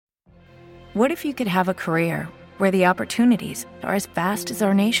What if you could have a career where the opportunities are as vast as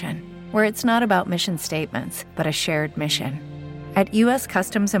our nation, where it's not about mission statements, but a shared mission? At U.S.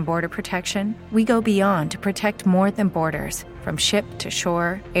 Customs and Border Protection, we go beyond to protect more than borders. From ship to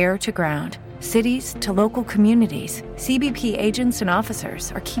shore, air to ground, cities to local communities, CBP agents and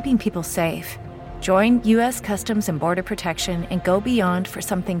officers are keeping people safe. Join U.S. Customs and Border Protection and go beyond for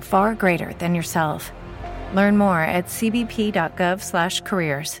something far greater than yourself. Learn more at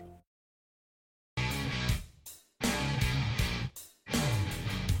cbp.gov/careers.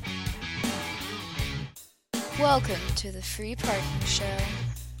 Welcome to the Free Parking Show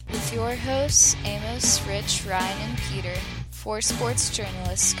with your hosts Amos, Rich, Ryan, and Peter. Four sports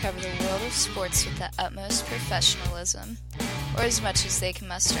journalists cover the world of sports with the utmost professionalism, or as much as they can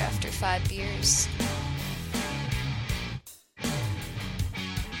muster after 5 beers.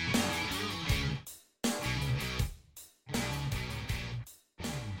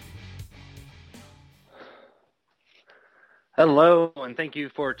 Hello, and thank you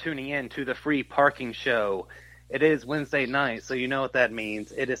for tuning in to the Free Parking Show. It is Wednesday night, so you know what that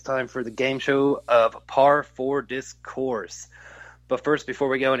means. It is time for the game show of PARR for Discourse. But first, before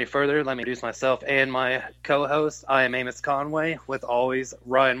we go any further, let me introduce myself and my co-host. I am Amos Conway, with always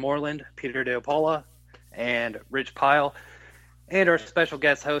Ryan Moreland, Peter DeOpaula, and Rich Pyle. And our special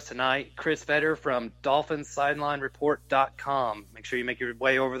guest host tonight, Chris Fetter from DolphinsSidelineReport.com. Make sure you make your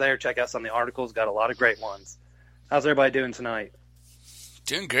way over there. Check out some of the articles. Got a lot of great ones. How's everybody doing tonight?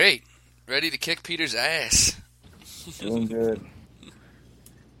 Doing great. Ready to kick Peter's ass. Doing good.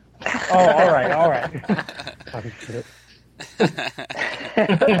 Oh, all right. Oh, shit.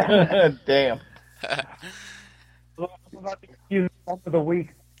 Damn. I'm about to excuse for the week.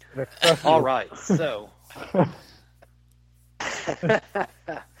 All right, so.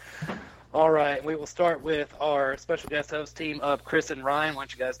 All right, we will start with our special guest host team of Chris and Ryan. Why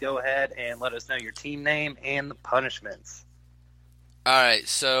don't you guys go ahead and let us know your team name and the punishments. All right,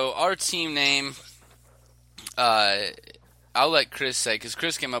 so our team name, I'll let Chris say, because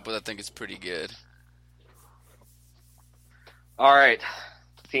Chris came up with, I think it's pretty good. All right,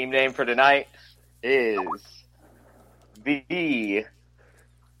 team name for tonight is the...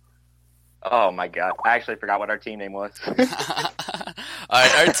 Oh, my God. I actually forgot what our team name was. All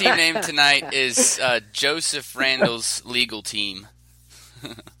right, our team name tonight is Joseph Randall's Legal Team.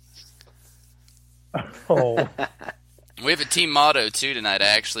 Oh. We have a team motto, too, tonight,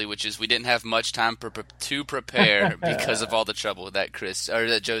 actually, which is we didn't have much time to prepare because of all the trouble that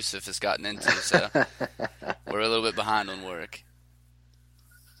Joseph has gotten into, so we're a little bit behind on work.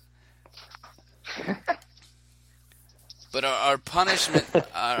 But our punishment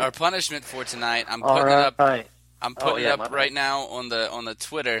for tonight, I'm putting it up. Right. I'm putting it up right now on the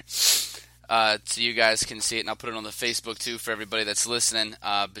Twitter, so you guys can see it, and I'll put it on the Facebook too for everybody that's listening.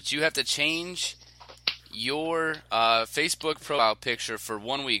 But you have to change your Facebook profile picture for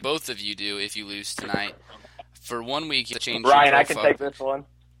 1 week. Both of you do if you lose tonight. For 1 week, you have to change Ryan, your I profile. can take this one.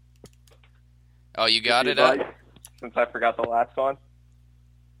 Oh, you got it up? Since I forgot the last one.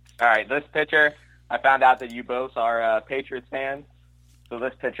 All right, this picture, I found out that you both are Patriots fans. So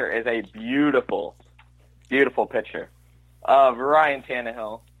this picture is a beautiful, beautiful picture of Ryan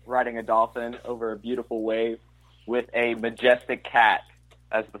Tannehill riding a dolphin over a beautiful wave with a majestic cat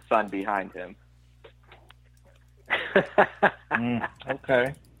as the sun behind him.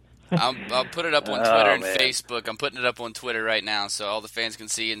 Okay. I'll put it up on Twitter and Facebook. I'm putting it up on Twitter right now so all the fans can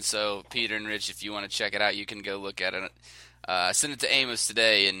see. And so, Peter and Rich, if you want to check it out, you can go look at it. I sent it to Amos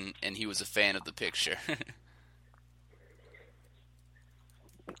today, and he was a fan of the picture.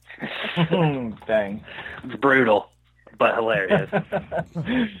 Dang. It's brutal, but hilarious.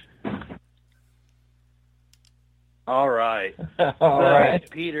 All right. All right.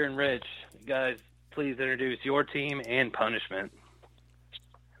 Peter and Rich, you guys, please introduce your team and punishment.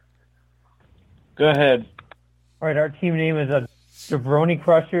 Go ahead. All right, our team name is Jabroni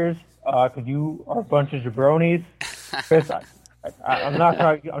Crushers, because you are a bunch of jabronis. Chris, I'm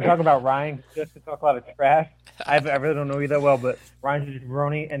talking about Ryan, just to talk a lot of trash. I really don't know you that well, but Ryan's a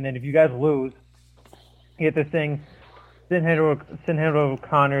jabroni. And then if you guys lose, you get this thing, Sinhandle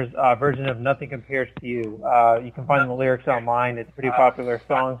O'Connor's version of Nothing Compares to You. You can find the lyrics online. It's a pretty popular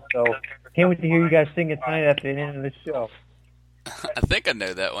song, so can't wait to hear you guys sing it tonight at the end of the show. I think I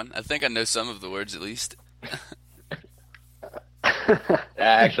know that one. I think I know some of the words at least. I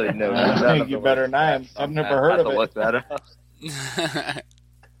actually know. I think you better than I am. I've never heard of it. Look that up.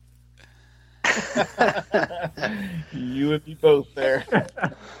 You and me both there.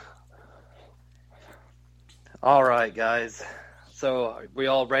 All right, guys. So are we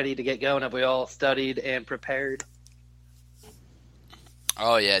all ready to get going? Have we all studied and prepared?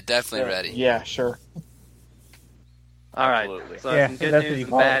 Oh, yeah, definitely ready. Yeah, sure. All right. Absolutely. So Yeah, some good that's what news you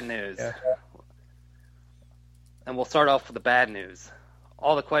and call it. bad news. Yeah. And we'll start off with the bad news.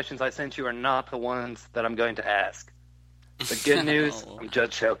 All the questions I sent you are not the ones that I'm going to ask. The good news, I'm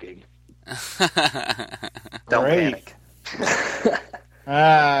just joking. Don't Great.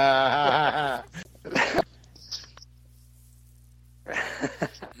 panic.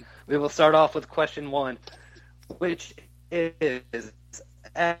 We will start off with question 1, which is,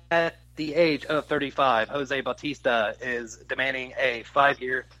 at the age of 35, Jose Bautista is demanding a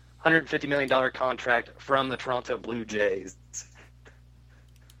 5-year, $150 million contract from the Toronto Blue Jays.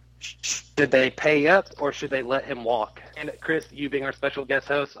 Should they pay up or should they let him walk? And Chris, you being our special guest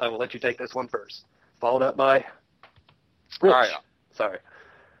host, I will let you take this one first. Followed up by Rich. All right. Sorry.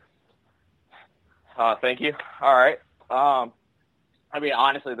 Thank you. All right. I mean,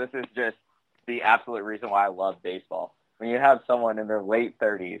 honestly, this is just the absolute reason why I love baseball. When you have someone in their late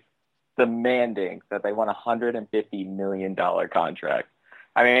 30s demanding that they want a $150 million contract.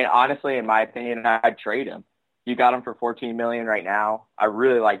 I mean, honestly, in my opinion, I'd trade him. You got him for $14 million right now. I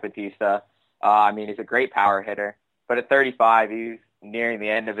really like Bautista. I mean, he's a great power hitter. But at 35, he's nearing the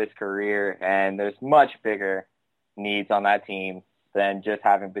end of his career, and there's much bigger needs on that team than just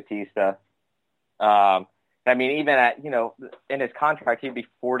having Bautista. I mean, even at, in his contract, he'd be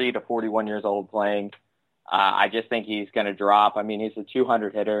 40 to 41 years old playing. I just think he's going to drop. I mean, he's a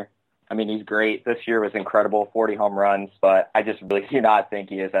 200 hitter. I mean, he's great. This year was incredible, 40 home runs, but I just really do not think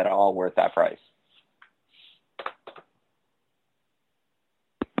he is at all worth that price.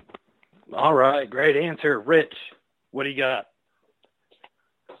 All right, great answer. Rich, what do you got?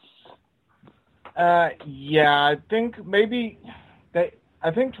 Yeah, I think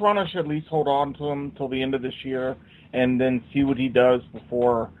I think Toronto should at least hold on to him till the end of this year and then see what he does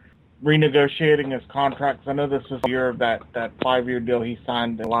before renegotiating his contracts. I know this is the year of that 5-year deal he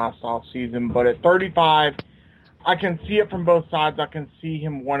signed the last offseason, but at 35, I can see it from both sides. I can see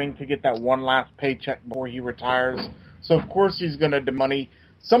him wanting to get that one last paycheck before he retires. So, of course, he's going to demand money.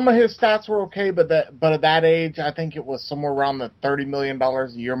 Some of his stats were okay, but at that age, I think it was somewhere around the $30 million a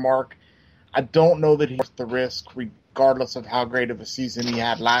year mark. I don't know that he's worth the risk, regardless of how great of a season he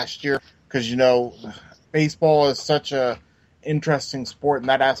had last year, because, baseball is such a interesting sport in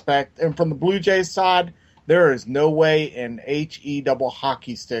that aspect. And from the Blue Jays side, there is no way in double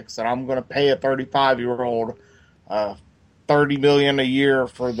hockey sticks that I'm going to pay a 35-year-old $30 million a year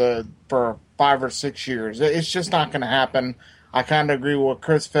for 5 or 6 years. It's just not going to happen. I kind of agree with what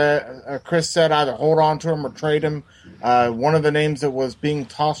Chris said, either hold on to him or trade him. One of the names that was being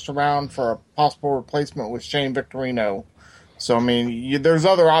tossed around for a possible replacement was Shane Victorino. So, I mean, there's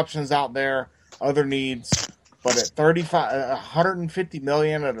other options out there, other needs. But at 35, $150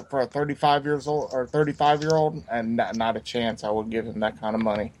 million for a 35-year-old, and not a chance I would give him that kind of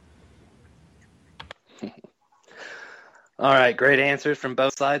money. All right, great answers from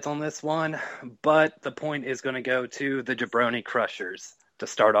both sides on this one, but the point is going to go to the Jabroni Crushers to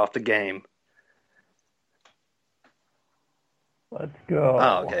start off the game. Let's go.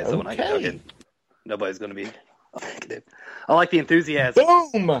 Oh, okay. So okay. Nobody's going to be negative. I like the enthusiasm.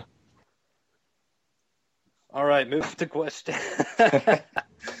 Boom! All right, moving on to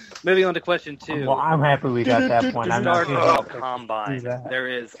question 2. Well, I'm happy we got that point. I'm not Start combine. There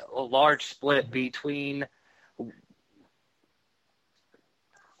is a large split between.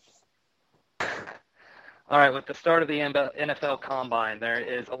 All right, with the start of the NFL Combine, there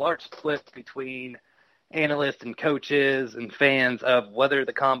is a large split between analysts and coaches and fans of whether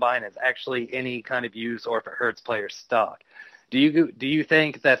the Combine is actually any kind of use or if it hurts players' stock. Do you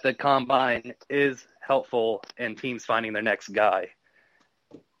think that the Combine is helpful in teams finding their next guy?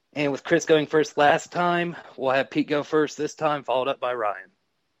 And with Chris going first last time, we'll have Pete go first this time, followed up by Ryan.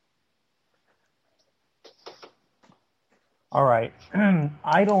 All right.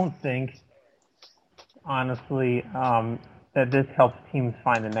 I don't think, honestly, that this helps teams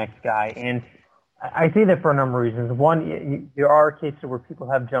find the next guy. And I say that for a number of reasons. One, there are cases where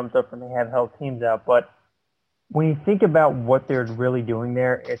people have jumped up and they have helped teams out. But when you think about what they're really doing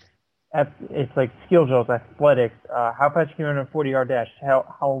there, it's like skill drills, athletics. How fast can you run a 40-yard dash?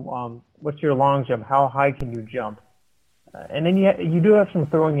 What's your long jump? How high can you jump? And then you do have some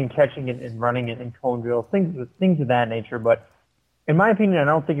throwing and catching and running and cone drills, things of that nature. But in my opinion, I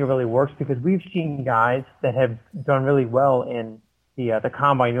don't think it really works because we've seen guys that have done really well in the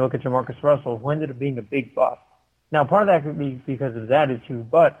combine. You look at Jamarcus Russell, who ended up being a big bust. Now, part of that could be because of his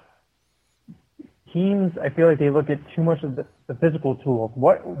attitude, but teams, I feel like they look at too much of the physical tools.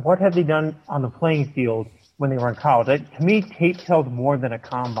 What have they done on the playing field when they were in college? To me, tape tells more than a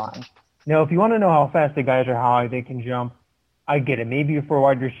combine. Now, if you want to know how fast the guys are, how high they can jump, I get it. Maybe if for a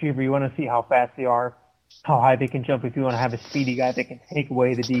wide receiver, you want to see how fast they are, how high they can jump if you want to have a speedy guy that can take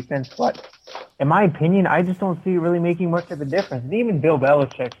away the defense. But in my opinion, I just don't see it really making much of a difference. And even Bill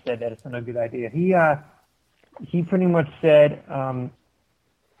Belichick said that it's not a good idea. He pretty much said, I'm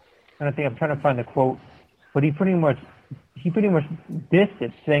trying to find the quote, but he pretty much dissed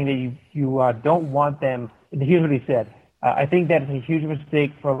it, saying that you don't want them. And here's what he said. I think that is a huge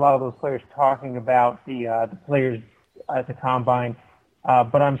mistake for a lot of those players talking about the players at the combine.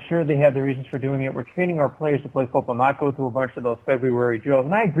 But I'm sure they have the reasons for doing it. We're training our players to play football, not go through a bunch of those February drills.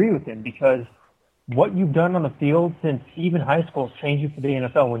 And I agree with him, because what you've done on the field since even high school has changed you for the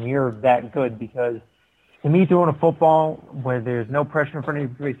NFL when you're that good. Because to me, throwing a football where there's no pressure in front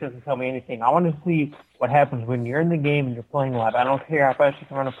of you doesn't tell me anything. I want to see what happens when you're in the game and you're playing live. I don't care how fast you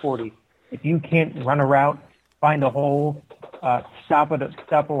can run a 40. If you can't run a route, find a hole, stop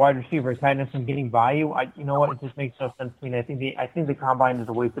a wide receiver, tighten up from getting by you, you know what? It just makes no sense to me. And I think the combine is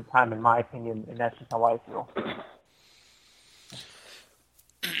a waste of time, in my opinion, and that's just how I feel.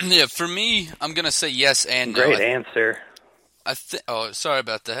 Yeah, for me, I'm gonna say yes and no. Great answer. Sorry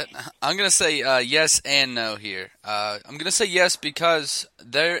about that. I'm gonna say yes and no here. I'm gonna say yes because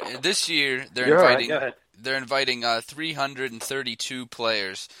this year they're inviting 332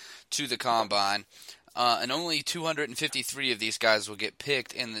 players to the combine. And only 253 of these guys will get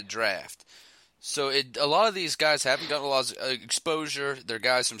picked in the draft. So a lot of these guys haven't gotten a lot of exposure. They're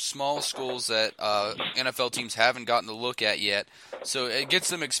guys from small schools that NFL teams haven't gotten to look at yet. So it gets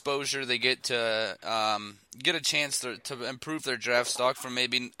them exposure. They get to get a chance to improve their draft stock from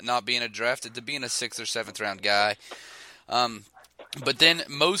maybe not being a drafted to being a 6th or 7th round guy. But then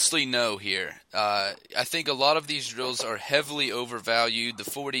mostly no here. I think a lot of these drills are heavily overvalued. The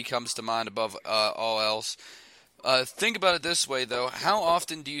 40 comes to mind above all else. Think about it this way, though. How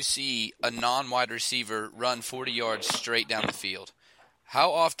often do you see a non-wide receiver run 40 yards straight down the field?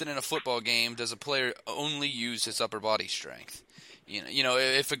 How often in a football game does a player only use his upper body strength? You know,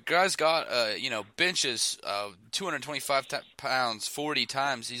 if a guy's got, benches 225 pounds 40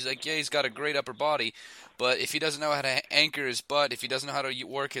 times, he's like, yeah, he's got a great upper body. But if he doesn't know how to anchor his butt, if he doesn't know how to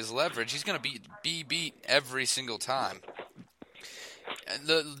work his leverage, he's going to be beat every single time.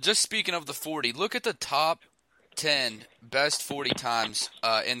 Just speaking of the 40, look at the top 10 best 40 times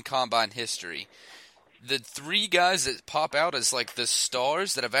in combine history. The 3 guys that pop out as like the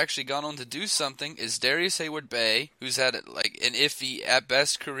stars that have actually gone on to do something is Darius Hayward-Bay, who's had like an iffy at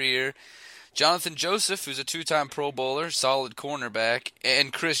best career, Jonathan Joseph, who's a 2-time Pro Bowler, solid cornerback,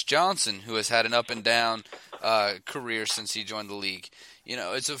 and Chris Johnson, who has had an up-and-down career since he joined the league. You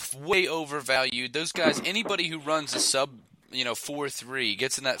know, it's way overvalued. Those guys, anybody who runs a sub 4.3,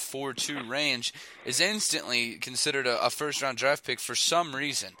 gets in that 4.2 range, is instantly considered a first-round draft pick for some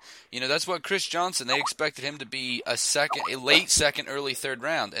reason. You know, that's what Chris Johnson, they expected him to be a late second, early third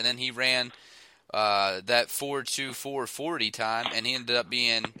round, and then he ran that 4.2, 4.40 time, and he ended up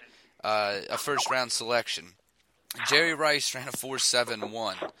being a first-round selection. Jerry Rice ran a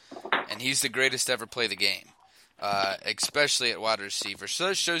 4.71, and he's the greatest to ever play the game, especially at wide receiver. So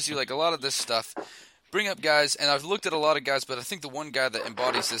that shows you, like, a lot of this stuff. Bring up guys, and I've looked at a lot of guys, but I think the one guy that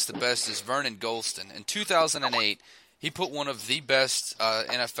embodies this the best is Vernon Golston. In 2008, he put one of the best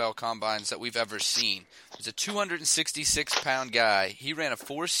NFL combines that we've ever seen. He's a 266-pound guy. He ran a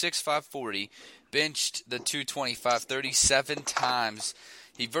 4.65 40, benched the 225 37 times.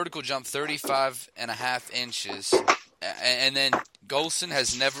 He vertical jumped 35 and a half inches. And then Golston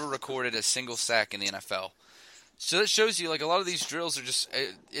has never recorded a single sack in the NFL. So that shows you, like, a lot of these drills are just,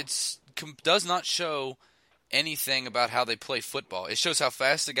 does not show anything about how they play football. It shows how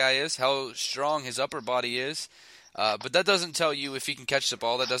fast the guy is, how strong his upper body is. But that doesn't tell you if he can catch the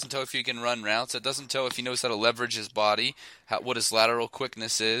ball. That doesn't tell if he can run routes. That doesn't tell if he knows how to leverage his body, what his lateral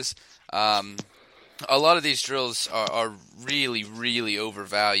quickness is. A lot of these drills are really, really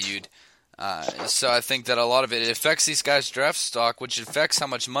overvalued. So I think that a lot of it affects these guys' draft stock, which affects how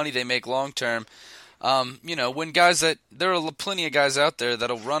much money they make long term. When there are plenty of guys out there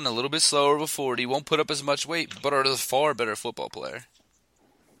that'll run a little bit slower with 40, won't put up as much weight, but are a far better football player.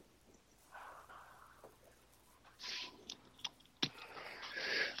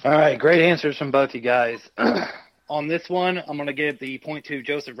 All right, great answers from both you guys. On this one, I'm going to give the point to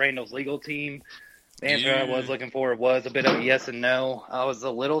Joseph Randall's legal team. The answer I was looking for was a bit of a yes and no. I was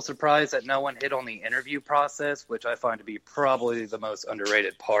a little surprised that no one hit on the interview process, which I find to be probably the most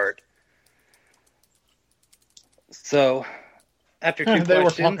underrated part. So, after two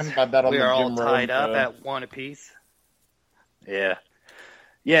questions, we are all tied up at one apiece. Yeah.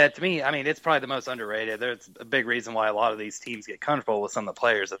 Yeah, to me, I mean, it's probably the most underrated. There's a big reason why a lot of these teams get comfortable with some of the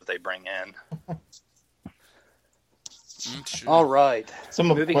players that they bring in. True. All right.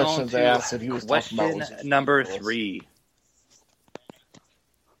 Some of the Moving on questions to they asked that he was talking about question was number 3.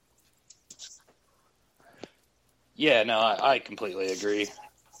 Yeah, no, I completely agree.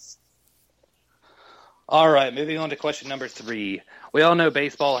 All right, moving on to question number 3. We all know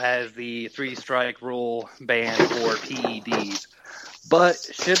baseball has the 3-strike rule ban for PEDs, but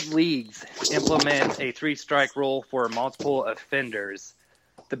should leagues implement a 3-strike rule for multiple offenders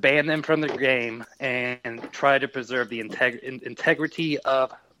to ban them from the game and try to preserve the integrity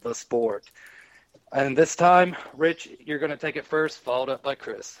of the sport? And this time, Rich, you're going to take it first, followed up by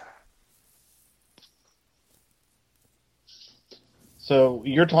Chris. So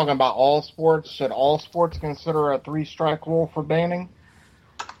you're talking about all sports? Should all sports consider a 3-strike rule for banning?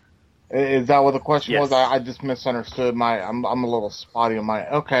 Is that what the question was? I just misunderstood. I'm a little spotty on my.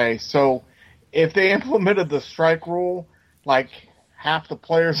 Okay, so if they implemented the strike rule, like half the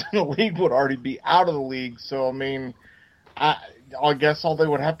players in the league would already be out of the league. So I mean, I guess all they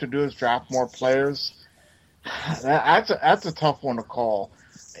would have to do is draft more players. That's a tough one to call.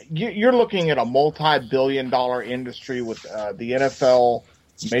 You're looking at a multi-billion-dollar industry with the NFL,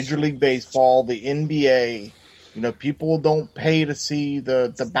 Major League Baseball, the NBA. You know, people don't pay to see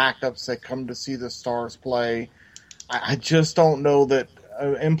the backups. They come to see the stars play. I just don't know that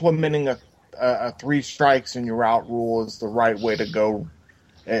implementing a 3 strikes and you're out rule is the right way to go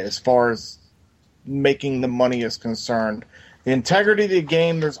as far as making the money is concerned. The integrity of the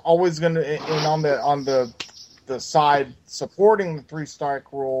game, there's always going to, and on the side supporting the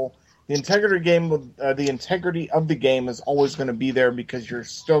 3-strike rule, the integrity of the game is always going to be there because you're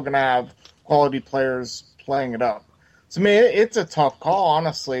still going to have quality players playing it up. So, I mean, it's a tough call,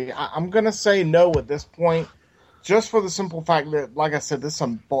 honestly. I'm going to say no at this point, just for the simple fact that, like I said, this is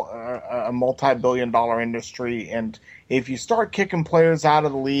a multi-billion-dollar industry, and if you start kicking players out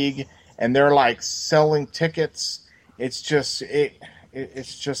of the league and they're like selling tickets, it's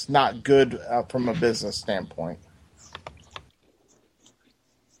just not good from a business standpoint.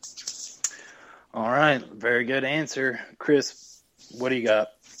 All right, very good answer. Chris, what do you got?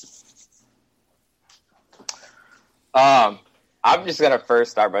 I'm just going to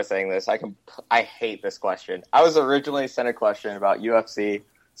first start by saying this. I hate this question. I was originally sent a question about UFC.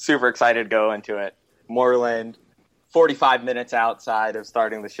 Super excited to go into it. Moreland, 45 minutes outside of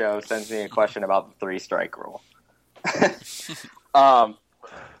starting the show, sends me a question about the 3-strike rule. But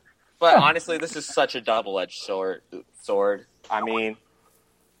honestly, this is such a double-edged sword. I mean,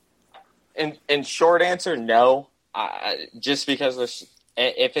 in short answer, no. Just because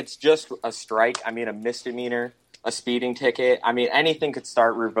if it's just a strike, I mean, a misdemeanor, a speeding ticket, I mean, anything could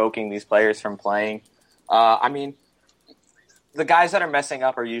start revoking these players from playing. I mean, the guys that are messing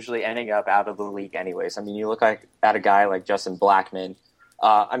up are usually ending up out of the league anyways. I mean, you look at a guy like Justin Blackmon.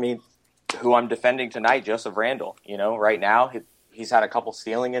 I mean, who I'm defending tonight, Joseph Randle. You know, right now he's had a couple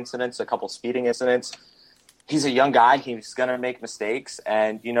stealing incidents, a couple speeding incidents. He's a young guy. He's going to make mistakes.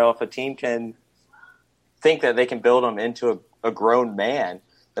 And, you know, if a team can think that they can build him into a grown man,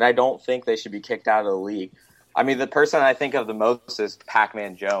 then I don't think they should be kicked out of the league. I mean, the person I think of the most is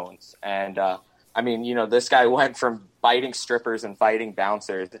Pac-Man Jones. And, I mean, you know, this guy went from biting strippers and fighting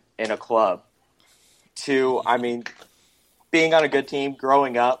bouncers in a club to, I mean, being on a good team,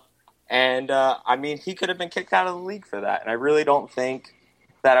 growing up. And, I mean, he could have been kicked out of the league for that. And I really don't think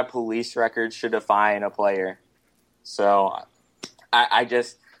that a police record should define a player. So I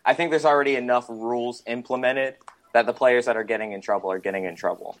think there's already enough rules implemented that the players that are getting in trouble are getting in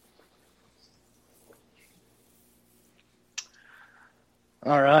trouble.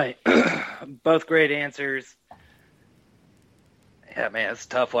 All right. Both great answers. Yeah, man, it's a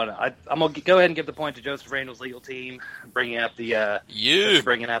tough one. I'm going to go ahead and give the point to Joseph Randle's legal team, bringing up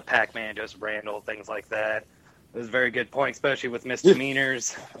bringing up Pac-Man, Joseph Randle, things like that. It was a very good point, especially with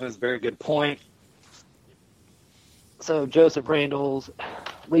misdemeanors. It was a very good point. So Joseph Randle's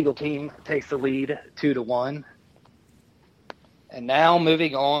legal team takes the lead 2-1. And now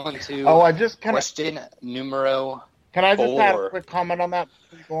moving on to question numero Can I just 4. add a quick comment on that?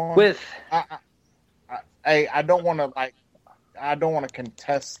 Go on. With I don't want to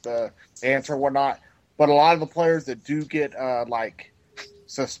contest the answer or whatnot, but a lot of the players that do get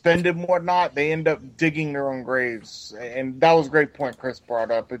suspended and whatnot, they end up digging their own graves. And that was a great point Chris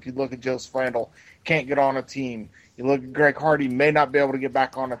brought up. If you look at Joseph Randle, can't get on a team. You look at Greg Hardy, may not be able to get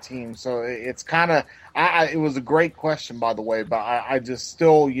back on a team. So it's kind of it was a great question, by the way, but I just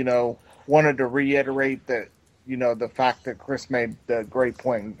still, you know, wanted to reiterate that, you know, the fact that Chris made the great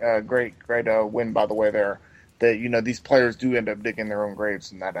point, great win, by the way, there, that, you know, these players do end up digging their own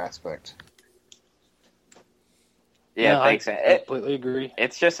graves in that aspect. Yeah, no, thanks. I completely agree.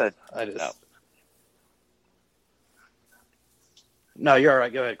 It's just No, you're all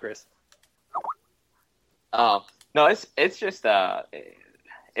right. Go ahead, Chris. No, it's just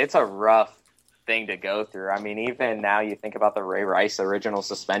it's a rough thing to go through. I mean, even now you think about the Ray Rice original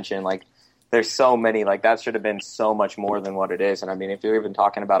suspension, like there's so many, like that should have been so much more than what it is. And I mean, if you're even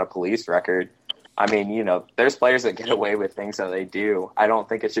talking about a police record, I mean, you know, there's players that get away with things that they do. I don't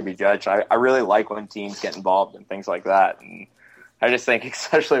think it should be judged. I really like when teams get involved in things like that. And I just think,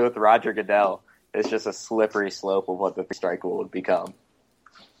 especially with Roger Goodell, it's just a slippery slope of what the strike rule would become.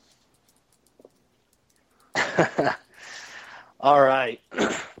 All right.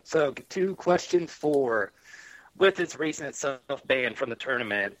 So to question 4. With its recent self-ban from the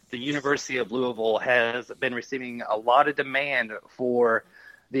tournament, the University of Louisville has been receiving a lot of demand for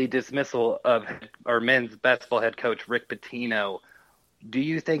the dismissal of our men's basketball head coach, Rick Pitino. Do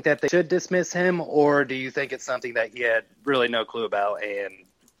you think that they should dismiss him, or do you think it's something that he had really no clue about and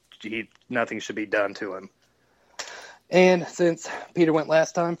nothing should be done to him? And since Peter went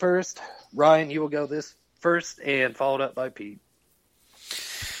last time first, Ryan, you will go this first and followed up by Pete.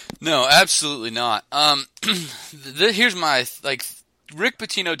 No, absolutely not. Here's my, Rick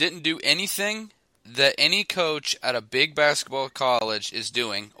Pitino didn't do anything that any coach at a big basketball college is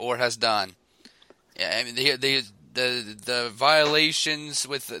doing or has done. Yeah, I mean, the violations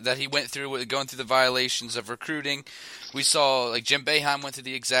that he went through, going through the violations of recruiting, we saw, like, Jim Boeheim went through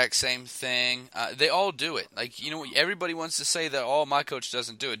the exact same thing. They all do it. Like, you know, everybody wants to say that, oh, my coach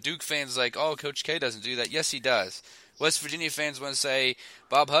doesn't do it. Duke fans like, oh, Coach K doesn't do that. Yes, he does. West Virginia fans want to say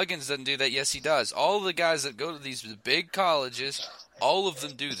Bob Huggins doesn't do that. Yes, he does. All the guys that go to these big colleges, all of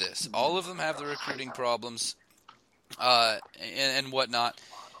them do this. All of them have the recruiting problems and whatnot.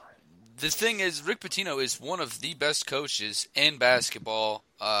 The thing is, Rick Pitino is one of the best coaches in basketball,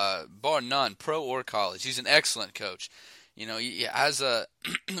 bar none, pro or college. He's an excellent coach. You know, he has a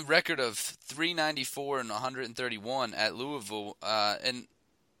record of 394 and 131 at Louisville, and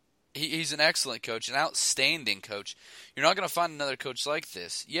he's an excellent coach, an outstanding coach. You're not going to find another coach like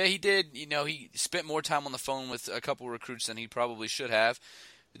this. Yeah, he did. You know, he spent more time on the phone with a couple recruits than he probably should have.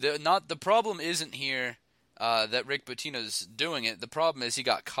 The problem isn't here that Rick Pitino's doing it. The problem is he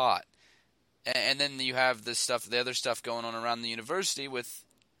got caught. And then you have the other stuff going on around the university with,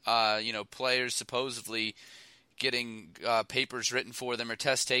 players supposedly getting papers written for them or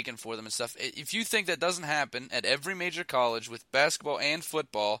tests taken for them and stuff. If you think that doesn't happen at every major college with basketball and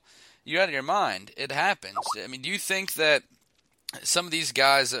football, you're out of your mind. It happens. I mean, do you think that some of these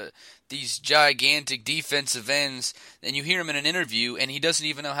guys, these gigantic defensive ends, and you hear him in an interview and he doesn't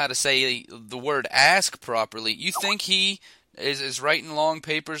even know how to say the word ask properly, you think he is writing long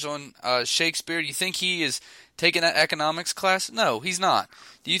papers on Shakespeare? Do you think he is taking that economics class? No, he's not.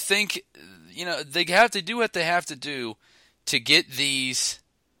 Do you think, they have to do what they have to do to get these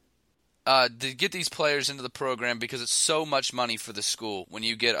players into the program, because it's so much money for the school when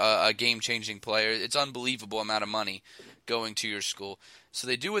you get a game-changing player. It's unbelievable amount of money going to your school. So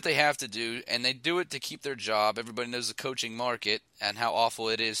they do what they have to do, and they do it to keep their job. Everybody knows the coaching market and how awful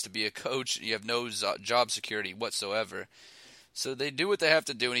it is to be a coach. You have no job security whatsoever. So they do what they have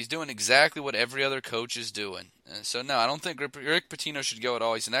to do, and he's doing exactly what every other coach is doing. So no, I don't think Rick Pitino should go at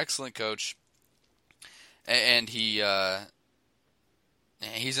all. He's an excellent coach, and he's an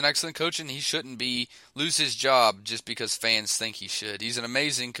excellent coach, and he shouldn't lose his job just because fans think he should. He's an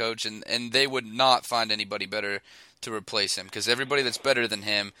amazing coach, and they would not find anybody better to replace him, because everybody that's better than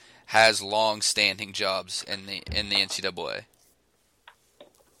him has long-standing jobs in the NCAA.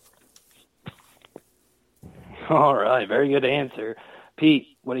 All right, very good answer.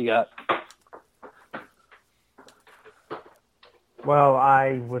 Pete, what do you got? Well,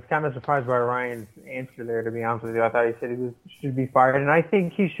 I was kind of surprised by Ryan's answer there, to be honest with you. I thought he said he should be fired, and I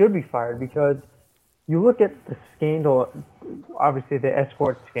think he should be fired because you look at the scandal. Obviously, the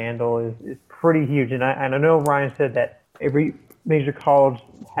escort scandal is pretty huge, and I know Ryan said that every major college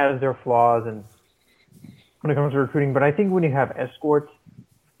has their flaws and when it comes to recruiting, but I think when you have escorts,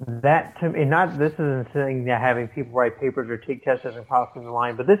 this isn't saying that having people write papers or take tests isn't crossing the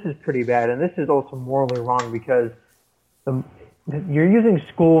line, but this is pretty bad, and this is also morally wrong because you're using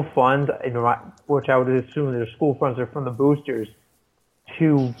school funds, which I would assume their school funds are from the boosters,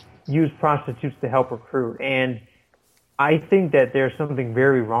 to use prostitutes to help recruit. And I think that there's something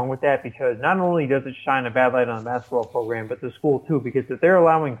very wrong with that, because not only does it shine a bad light on the basketball program, but the school too, because if they're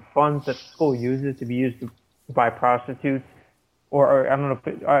allowing funds that the school uses to be used to buy prostitutes, or I don't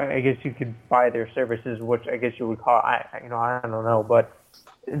know, I guess you could buy their services, which I guess you would call, I don't know, but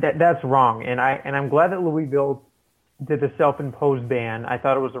that's wrong. And I'm glad that Louisville did the self-imposed ban. I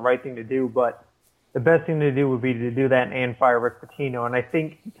thought it was the right thing to do, but the best thing to do would be to do that and fire Rick Pitino. And I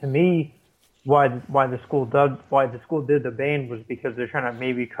think, to me, why the school did the ban was because they're trying to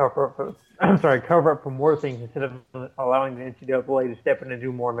maybe cover up for more things instead of allowing the NCAA to step in and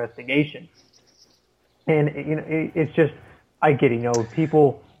do more investigation. And it's just, I get it,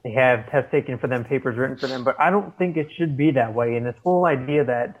 people, they have tests taken for them, papers written for them, but I don't think it should be that way. And this whole idea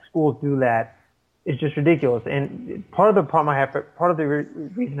that schools do that is just ridiculous. And part of the problem part of the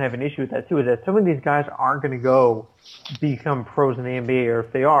reason I have an issue with that too is that some of these guys aren't going to go become pros in the NBA, or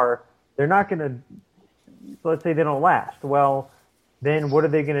if they are, they're not going to, let's say they don't last. Well, then what are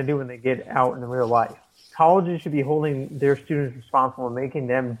they going to do when they get out in real life? Colleges should be holding their students responsible and making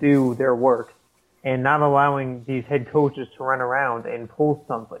them do their work and not allowing these head coaches to run around and pull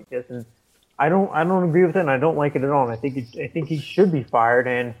stunts like this. And I don't agree with it, and I don't like it at all. And I think he should be fired.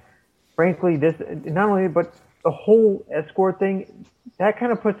 And frankly, this not only, but the whole escort thing, that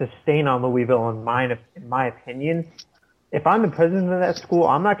kind of puts a stain on Louisville in my opinion. If I'm the president of that school,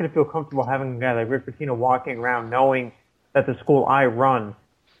 I'm not going to feel comfortable having a guy like Rick Pitino walking around knowing that the school I run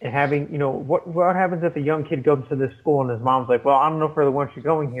and having, what happens if a young kid goes to this school and his mom's like, well, I don't know if I really want you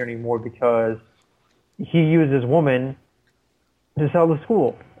going here anymore because he uses women to sell the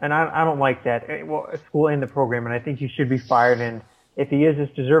school. And I don't like that. Well, a school and the program, and I think he should be fired. And if he is,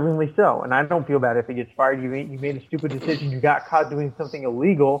 it's deservingly so. And I don't feel bad if he gets fired. You made a stupid decision. You got caught doing something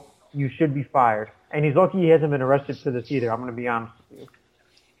illegal. You should be fired. And he's lucky he hasn't been arrested for this either. I'm going to be honest with you.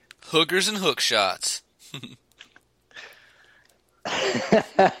 Hookers and hook shots.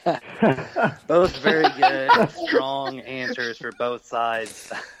 Both very good, strong answers for both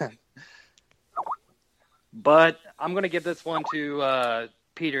sides. But I'm going to give this one to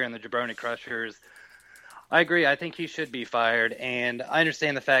Peter and the Jabroni Crushers. I agree. I think he should be fired. And I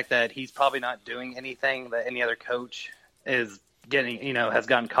understand the fact that he's probably not doing anything that any other coach is getting, has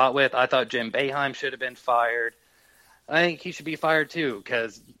gotten caught with. I thought Jim Boeheim should have been fired. I think he should be fired too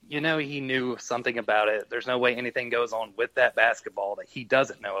because, he knew something about it. There's no way anything goes on with that basketball that he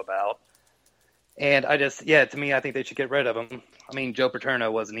doesn't know about. And to me, I think they should get rid of him. I mean, Joe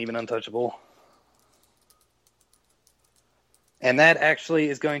Paterno wasn't even untouchable. And that actually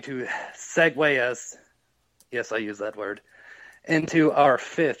is going to segue us, yes, I use that word, into our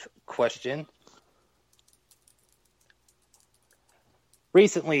fifth question.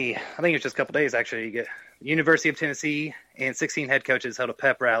 Recently, I think it was just a couple days actually, the University of Tennessee and 16 head coaches held a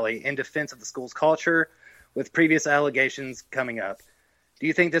pep rally in defense of the school's culture with previous allegations coming up. Do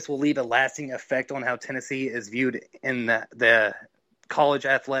you think this will leave a lasting effect on how Tennessee is viewed in the college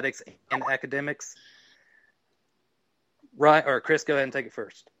athletics and academics? Right, or Chris, go ahead and take it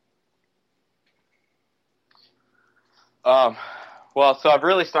first. Well, so I've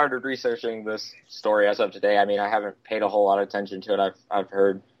really started researching this story as of today. I mean, I haven't paid a whole lot of attention to it. I've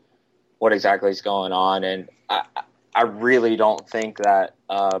heard what exactly is going on, and I really don't think that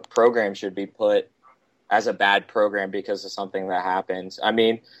a program should be put as a bad program because of something that happens. I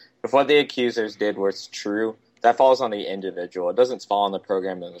mean, if what the accusers did was true, that falls on the individual. It doesn't fall on the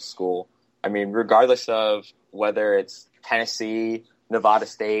program and the school. I mean, regardless of whether it's Tennessee, Nevada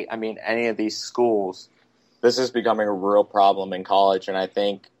State, I mean, any of these schools, this is becoming a real problem in college, and I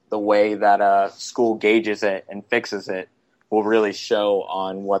think the way that a school gauges it and fixes it will really show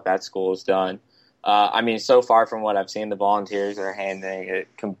on what that school has done. I mean, so far from what I've seen, the Volunteers are handling it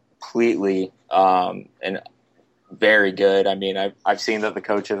completely and very good. I mean, I've seen that the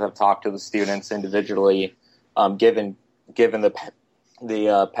coaches have talked to the students individually, given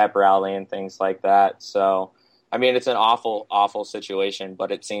the pep rally and things like that. So, I mean, it's an awful, awful situation,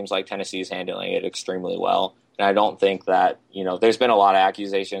 but it seems like Tennessee's handling it extremely well. And I don't think that, there's been a lot of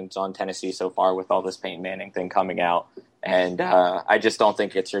accusations on Tennessee so far with all this Peyton Manning thing coming out. And I just don't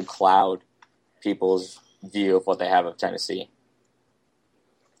think it should cloud people's view of what they have of Tennessee.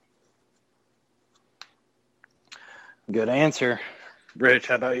 Good answer. Rich,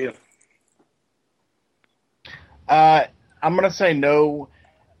 how about you? I'm going to say no,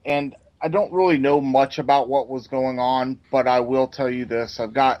 and I don't really know much about what was going on, but I will tell you this.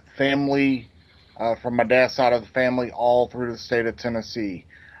 I've got family from my dad's side of the family all through the state of Tennessee.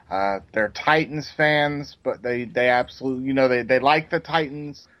 They're Titans fans, but they absolutely, they like the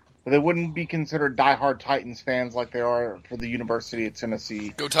Titans, but they wouldn't be considered diehard Titans fans like they are for the University of Tennessee.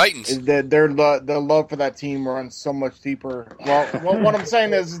 Go Titans! Their love for that team runs so much deeper. Well, what I'm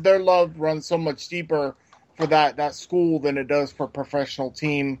saying is their love runs so much deeper for that school than it does for a professional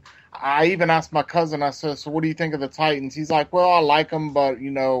team. I even asked my cousin, I said, so what do you think of the Titans? He's like, well, I like them, but,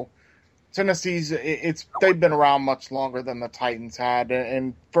 Tennessee's, they've been around much longer than the Titans had.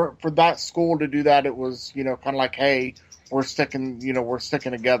 And for that school to do that, it was, kind of like, hey, we're sticking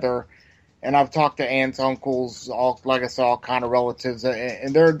together. And I've talked to aunts, uncles, like I said, all kind of relatives,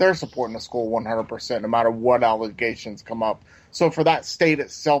 and they're supporting the school 100%, no matter what allegations come up. So for that state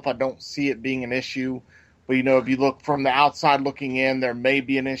itself, I don't see it being an issue. But if you look from the outside looking in, there may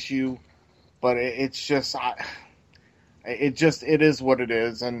be an issue. But it is what it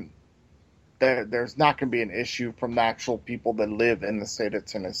is, and there's not going to be an issue from the actual people that live in the state of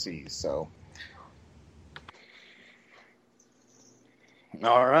Tennessee. So.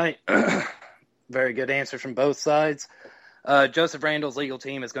 All right. Very good answers from both sides. Joseph Randall's legal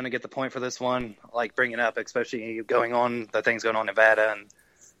team is going to get the point for this one, like bringing up, especially the things going on in Nevada.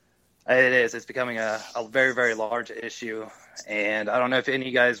 And it's becoming a very, very large issue. And I don't know if any of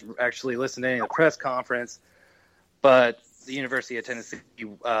you guys actually listened to any of the press conference, but the University of Tennessee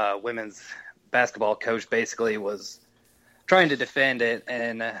women's basketball coach basically was trying to defend it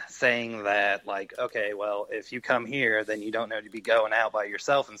and saying that, like, okay, well, if you come here, then you don't know to be going out by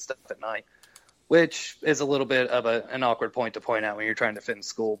yourself and stuff at night, which is a little bit of an awkward point to point out when you're trying to fit in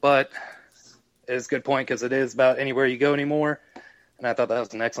school. But it is a good point because it is about anywhere you go anymore, and I thought that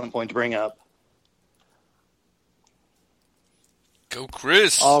was an excellent point to bring up. Go,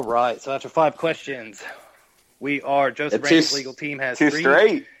 Chris. All right, so after 5 questions, Joseph Randall's legal team has 3,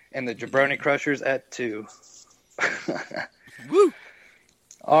 straight, and the Jabroni Crushers at 2. Woo!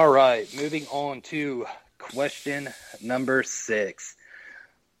 All right, moving on to question number 6.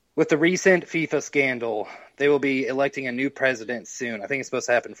 With the recent FIFA scandal, they will be electing a new president soon. I think it's supposed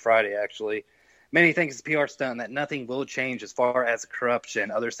to happen Friday, actually. Many think it's a PR stunt that nothing will change as far as corruption.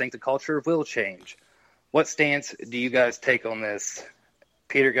 Others think the culture will change. What stance do you guys take on this?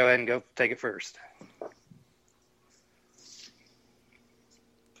 Peter, go ahead and take it first.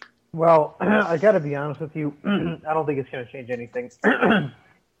 Well, I got to be honest with you. I don't think it's going to change anything.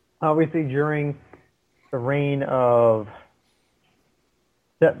 Obviously, during the reign of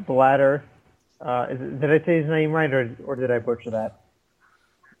Sepp Blatter, did I say his name right, or did I butcher that?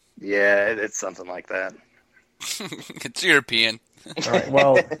 Yeah, it's something like that. It's European. All right.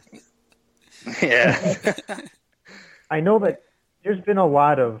 Well, yeah. I know that there's been a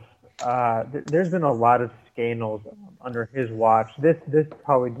lot of scandals under his watch. This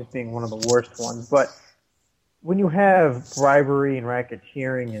probably just being one of the worst ones. But when you have bribery and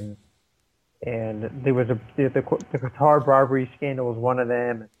racketeering, and there was the Qatar bribery scandal was one of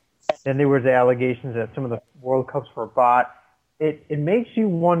them. Then there was the allegations that some of the World Cups were bought. It makes you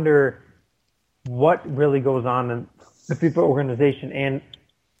wonder what really goes on in the FIFA organization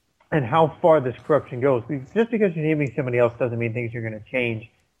and how far this corruption goes. Just because you're naming somebody else doesn't mean things are going to change.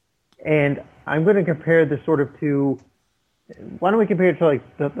 And I'm going to compare this sort of to, why don't we compare it to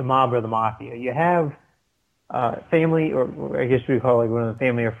like the mob or the mafia? You have family, or I guess we call it like one of the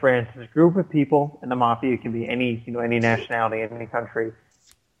family or friends, this group of people, and the mafia can be any nationality, any country.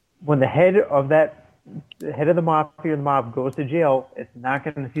 When the head of the mafia or the mob goes to jail, it's not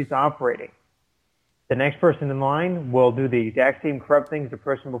going to cease operating. The next person in line will do the exact same corrupt things the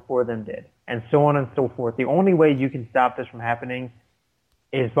person before them did, and so on and so forth. The only way you can stop this from happening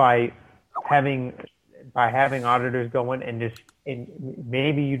is by having auditors go in and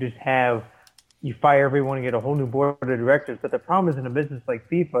maybe you fire everyone and get a whole new board of directors. But the problem is, in a business like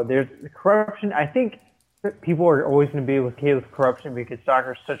FIFA, there's corruption. I think that people are always going to be okay with corruption because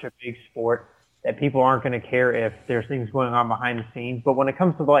soccer is such a big sport that people aren't going to care if there's things going on behind the scenes. But when it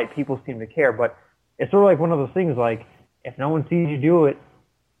comes to the light, people seem to care. But it's sort of like one of those things, like if no one sees you do it,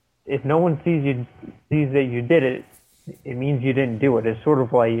 if no one sees that you did it, it means you didn't do it. It's sort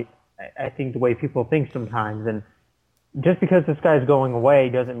of like, I think, the way people think sometimes. And just because this guy's going away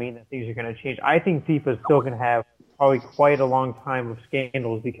doesn't mean that things are going to change. I think FIFA is still going to have probably quite a long time of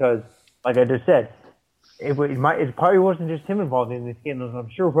scandals because, like I just said, it probably wasn't just him involved in these scandals.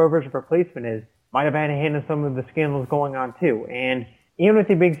 I'm sure whoever's replacement is might have had a hand in some of the scandals going on too. And even if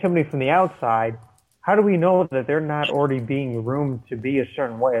they bring somebody from the outside, how do we know that they're not already being groomed to be a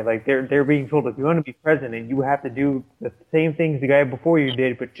certain way? Like they're being told, if you want to be president, you have to do the same things the guy before you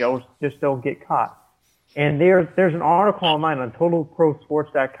did, but just don't get caught. And there's an article online on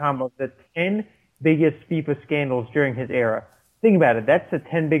TotalProSports.com of the 10 biggest FIFA scandals during his era. Think about it. That's the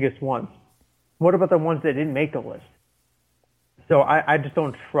 10 biggest ones. What about the ones that didn't make the list? So I just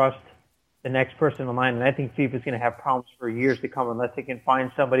don't trust the next person in line, and I think FIFA is going to have problems for years to come unless they can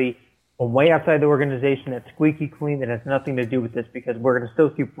find somebody from way outside the organization that's squeaky clean, that has nothing to do with this, because we're going to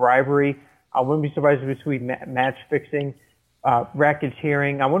still see bribery. I wouldn't be surprised if we see match fixing,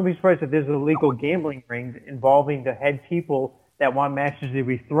 racketeering. I wouldn't be surprised if there's illegal gambling rings involving the head people that want matches to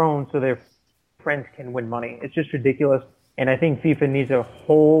be thrown so their friends can win money. It's just ridiculous, and I think FIFA needs a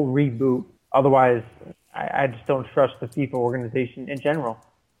whole reboot. Otherwise, I just don't trust the FIFA organization in general.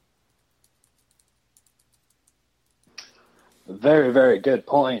 Very, very good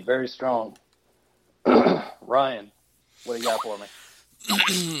point. Very strong. Ryan, what do you got for me?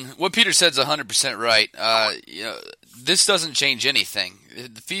 What Peter said's 100% right. This doesn't change anything.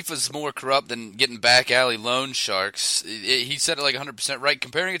 The FIFA's more corrupt than getting back alley loan sharks. He said it like 100% right.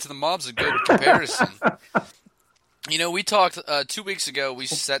 Comparing it to the mob's a good comparison. We talked 2 weeks ago. We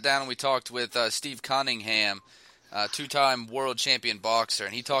sat down and we talked with Steve Cunningham, two-time world champion boxer,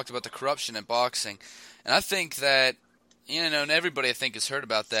 and he talked about the corruption in boxing. And I think that, and everybody I think has heard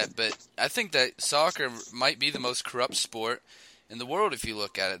about that, but I think that soccer might be the most corrupt sport in the world if you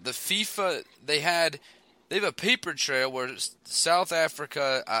look at it. The FIFA, they have a paper trail where South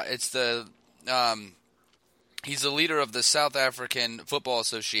Africa, he's the leader of the South African Football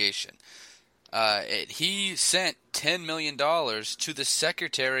Association. He sent $10 million to the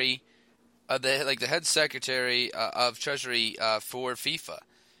secretary, the head secretary of Treasury for FIFA.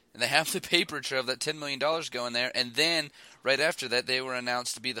 And they have the paper trail of that $10 million going there, and then right after that they were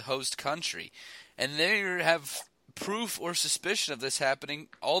announced to be the host country. And they have proof or suspicion of this happening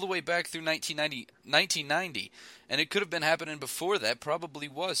all the way back through 1990, and it could have been happening before that, probably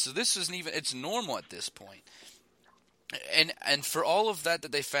was. So this isn't even, it's normal at this point. And for all of that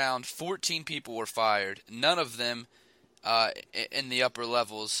they found, 14 people were fired, none of them in the upper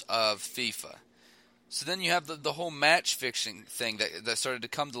levels of FIFA. So then you have the whole match fixing thing that started to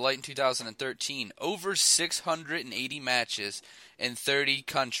come to light in 2013. Over 680 matches in 30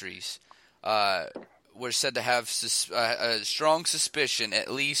 countries were said to have a strong suspicion, at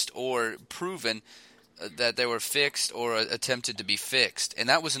least, or proven that they were fixed or attempted to be fixed. And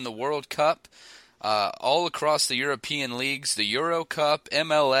that was in the World Cup, all across the European leagues, the Euro Cup,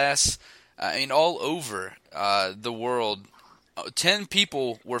 MLS, all over the world. 10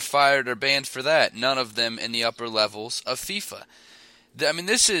 people were fired or banned for that, none of them in the upper levels of FIFA.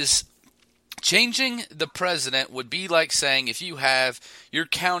 This is... Changing the president would be like saying if you have your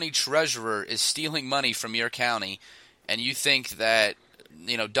county treasurer is stealing money from your county and you think that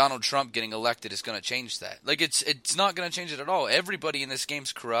Donald Trump getting elected is going to change that. Like it's not going to change it at all. Everybody in this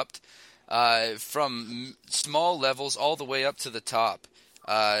game's corrupt from small levels all the way up to the top.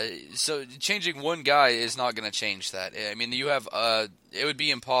 So changing one guy is not going to change that. You have it would be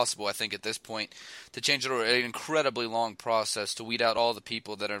impossible, I think, at this point to change it, or an incredibly long process to weed out all the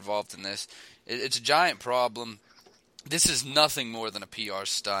people that are involved in this. It's a giant problem. This is nothing more than a PR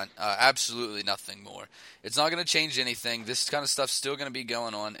stunt. Absolutely nothing more. It's not going to change anything. This kind of stuff's still going to be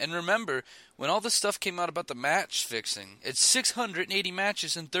going on. And remember, when all this stuff came out about the match fixing, it's 680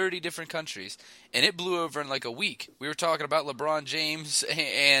 matches in 30 different countries, and it blew over in like a week. We were talking about LeBron James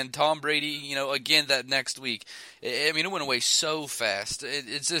and Tom Brady, again that next week. It went away so fast.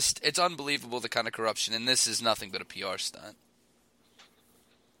 It's unbelievable, the kind of corruption, and this is nothing but a PR stunt.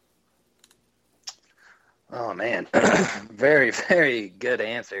 Oh, man. Very, very good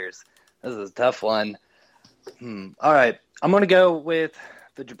answers. This is a tough one. All right. I'm going to go with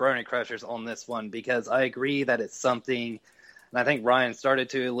the Jabroni Crushers on this one because I agree that it's something, and I think Ryan started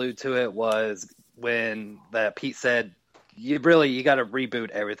to allude to it, was when Pete said, you got to reboot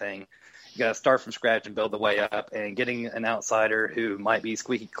everything. You got to start from scratch and build the way up, and getting an outsider who might be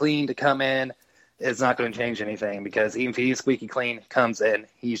squeaky clean to come in is not going to change anything, because even if he's squeaky clean, comes in,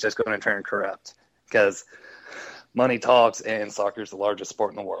 he's just going to turn corrupt. Because money talks, and soccer is the largest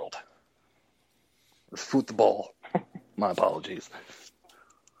sport in the world. It's football. My apologies.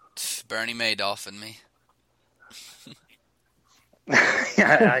 Bernie Madoff and me.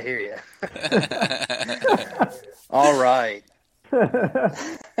 Yeah, I hear you. All right.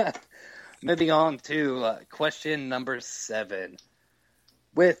 Moving on to question number 7.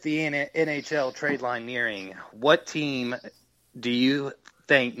 With the NHL trade line nearing, what team do you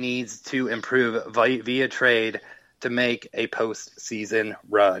think needs to improve via trade to make a postseason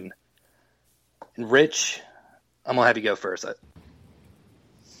run? And Rich, I'm going to have you go first.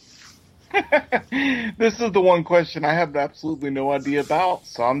 This is the one question I have absolutely no idea about,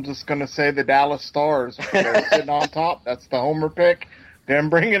 so I'm just going to say the Dallas Stars. They're sitting on top. That's the homer pick. Then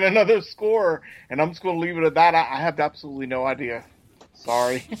bring in another scorer, and I'm just going to leave it at that. I have absolutely no idea.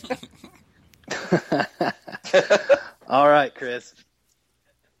 Sorry. All right, Chris.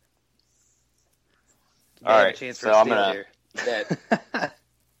 All right, so I'm going to get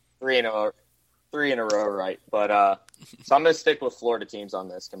three in a row right. But so I'm going to stick with Florida teams on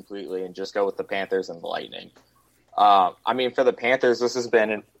this completely and just go with the Panthers and the Lightning. For the Panthers, this has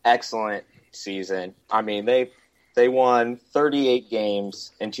been an excellent season. They won 38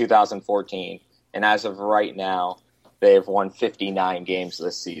 games in 2014, and as of right now, they've won 59 games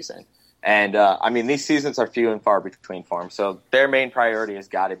this season. And, these seasons are few and far between for them, so their main priority has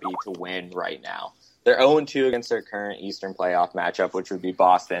got to be to win right now. They're 0-2 against their current Eastern playoff matchup, which would be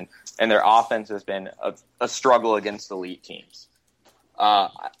Boston, and their offense has been a struggle against elite teams.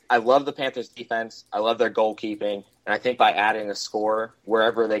 I love the Panthers' defense. I love their goalkeeping, and I think by adding a scorer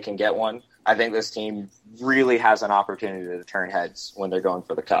wherever they can get one, I think this team really has an opportunity to turn heads when they're going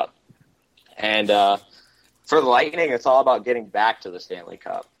for the Cup. And for the Lightning, it's all about getting back to the Stanley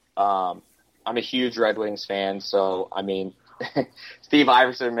Cup. I'm a huge Red Wings fan, so, I mean, Steve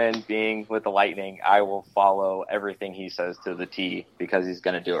Yzerman being with the Lightning, I will follow everything he says to the T because he's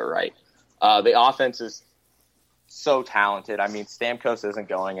going to do it right. The offense is so talented. I mean, Stamkos isn't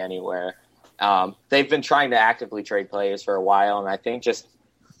going anywhere. They've been trying to actively trade players for a while, and I think just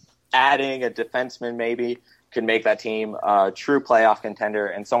adding a defenseman maybe could make that team a true playoff contender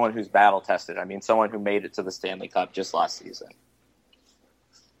and someone who's battle-tested. I mean, someone who made it to the Stanley Cup just last season.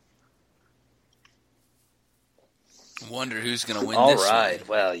 Wonder who's going to win All this right. one.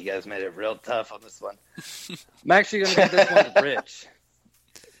 Well, you guys made it real tough on this one. I'm actually going to give this one to Rich.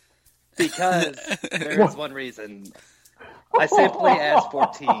 Because there is one reason. I simply asked for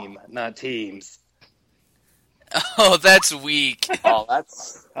team, not teams. Oh, that's weak. Oh,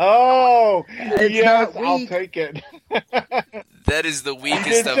 It's yes, not I'll weak. take it. That is the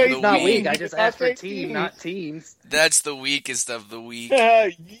weakest of say the It's not week. weak. I just asked for team, not teams. That's the weakest of the week.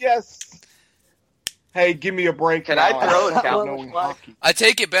 Yes. Hey, give me a break. Can now. I throw it stop down? knowing hockey. I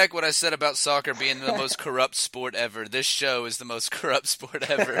take it back what I said about soccer being the most corrupt sport ever. This show is the most corrupt sport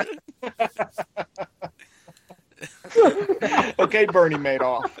ever. Okay, Bernie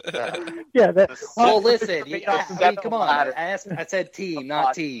Madoff. Yeah, Well, listen. Come on. ladder. I said team,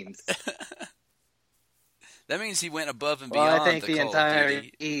 not teams. That means he went above and Well, beyond I think the Call of entire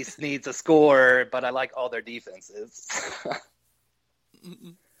Duty. East needs a scorer, but I like all their defenses.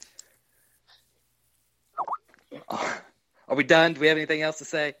 Are we done? Do we have anything else to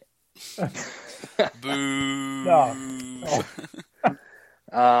say? Boo. No.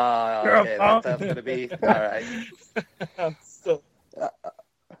 Okay, that's how it's going to be. All right.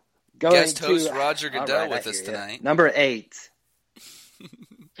 Going Guest host to- Roger All Goodell right, with I us hear ya. tonight. Number 8.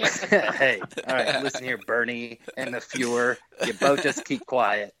 Hey, all right, listen here, Bernie and the Fuhrer. You both just keep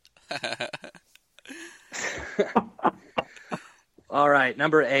quiet. All right,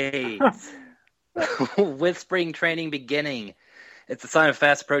 number 8. With spring training beginning, it's a sign of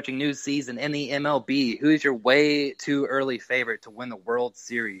fast approaching new season in the MLB. Who is your way too early favorite to win the World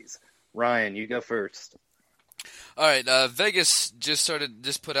Series? Ryan, you go first. All right, Vegas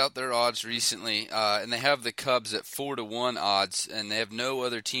just put out their odds recently, and they have the Cubs at 4-1 odds, and they have no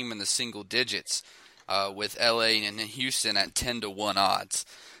other team in the single digits, with LA and Houston at 10-1 odds.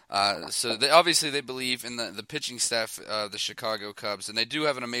 So they believe in the pitching staff, the Chicago Cubs, and they do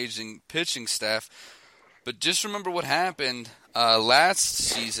have an amazing pitching staff. But just remember what happened last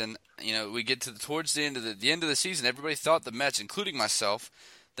season. You know, we get towards the end of the season. Everybody thought the Mets, including myself,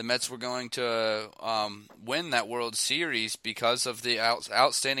 the Mets were going to win that World Series because of the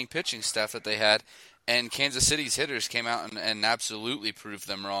outstanding pitching staff that they had, and Kansas City's hitters came out and absolutely proved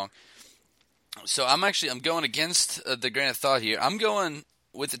them wrong. So I'm going against the grain of thought here. I'm going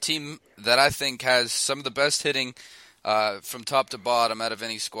with a team that I think has some of the best hitting from top to bottom out of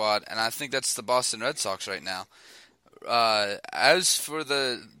any squad, and I think that's the Boston Red Sox right now. As for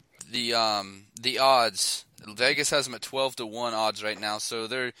the odds, Vegas has them at 12-1 odds right now, so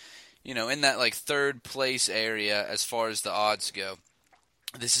they're, in that like third place area as far as the odds go.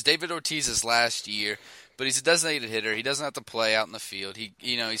 This is David Ortiz's last year, but he's a designated hitter. He doesn't have to play out in the field.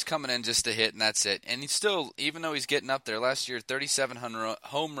 He's coming in just to hit, and that's it. And he's still, even though he's getting up there, last year 37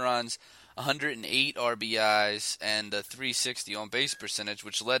 home runs, 108 RBIs, and a 360 on base percentage,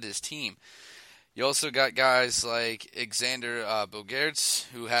 which led his team. You also got guys like Alexander Bogaerts,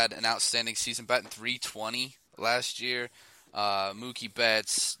 who had an outstanding season, batting .320 last year. Mookie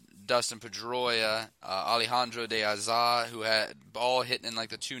Betts, Dustin Pedroia, Alejandro De Azar, who had all hitting in like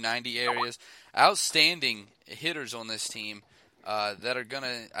the 290 areas. Outstanding hitters on this team that are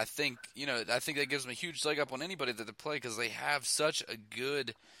gonna. I think that gives them a huge leg up on anybody that they play because they have such a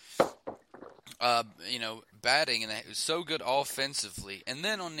good. Batting, and so good offensively. And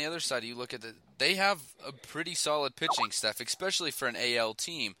then on the other side, you look at they have a pretty solid pitching staff, especially for an AL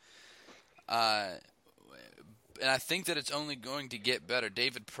team. And I think that it's only going to get better.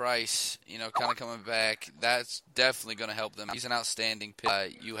 David Price, kind of coming back, that's definitely going to help them. He's an outstanding pitcher.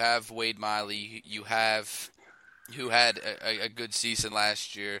 You have Wade Miley, who had a good season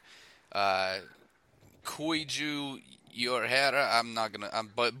last year. Koiju Yorihara,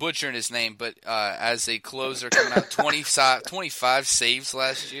 I'm butchering his name, but as a closer coming out, 25 saves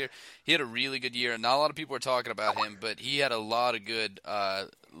last year. He had a really good year, and not a lot of people are talking about him, but he had a lot of good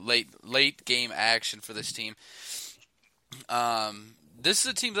late game action for this team. This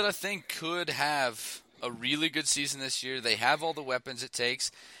is a team that I think could have a really good season this year. They have all the weapons it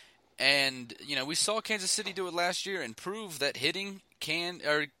takes. And, we saw Kansas City do it last year and prove that hitting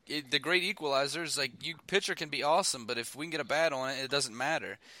the great equalizers, pitcher can be awesome, but if we can get a bat on it, it doesn't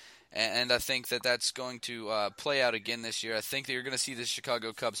matter. And I think that's going to play out again this year. I think that you're going to see the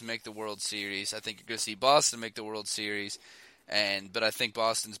Chicago Cubs make the World Series. I think you're going to see Boston make the World Series. But I think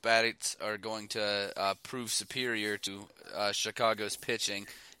Boston's bats are going to prove superior to Chicago's pitching,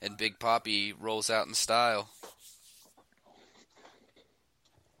 and Big Papi rolls out in style.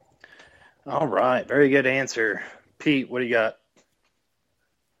 All right, very good answer. Pete, what do you got?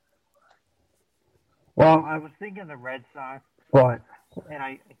 Well, I was thinking the Red Sox, and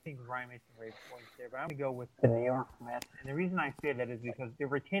I think Ryan made some great points there, but I'm going to go with the New York Mets. And the reason I say that is because they're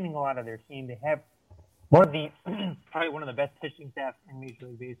retaining a lot of their team. They have probably one of the best pitching staffs in Major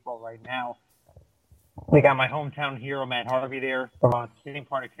League Baseball right now. They got my hometown hero, Matt Harvey, there from the same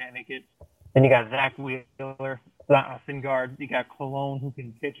part of Connecticut. Then you got Zach Wheeler, Syndergaard. You got Cologne, who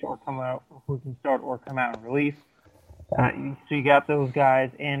can pitch or who can start or come out in relief. So you got those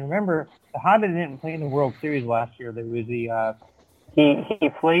guys. And remember, the Honda didn't play in the World Series last year. There was he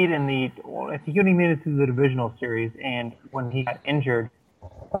played in I think he only made it to the divisional series. And when he got injured,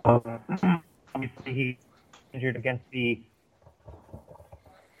 obviously he injured against he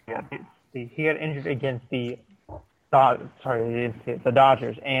got injured against the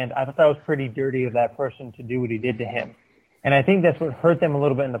Dodgers, and I thought that was pretty dirty of that person to do what he did to him. And I think that's what hurt them a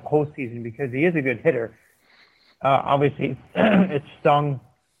little bit in the postseason because he is a good hitter. Obviously, it stung.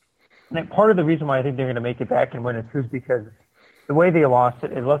 And part of the reason why I think they're going to make it back and win it is because the way they lost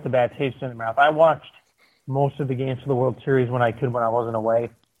it left a bad taste in their mouth. I watched most of the games for the World Series when I could when I wasn't away.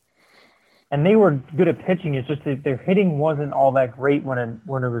 And they were good at pitching. It's just that their hitting wasn't all that great when it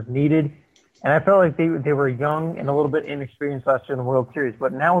was needed. And I felt like they were young and a little bit inexperienced last year in the World Series.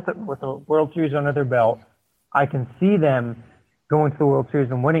 But now with the World Series under their belt, I can see them going to the World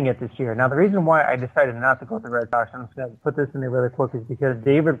Series and winning it this year. Now, the reason why I decided not to go with the Red Sox, I'm just going to put this in there really quick, is because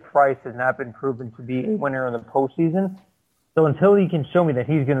David Price has not been proven to be a winner in the postseason. So until he can show me that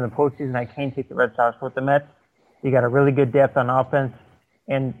he's good in the postseason, I can't take the Red Sox. With the Mets, you got a really good depth on offense.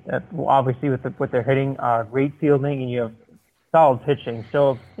 And obviously with their hitting, great fielding, and you have solid pitching.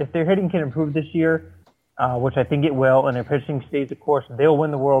 So if their hitting can improve this year, which I think it will, and their pitching stays the course, they'll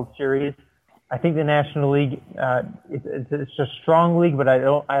win the World Series. I think the National League, it's a strong league, but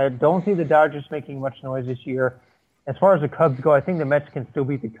I don't see the Dodgers making much noise this year. As far as the Cubs go, I think the Mets can still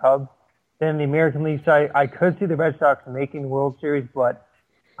beat the Cubs. Then the American League side, I could see the Red Sox making the World Series, but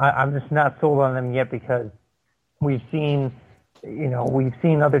I'm just not sold on them yet because we've seen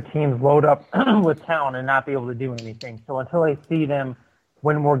other teams load up with talent and not be able to do anything. So until I see them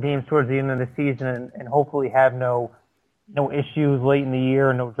win more games towards the end of the season and hopefully have no issues late in the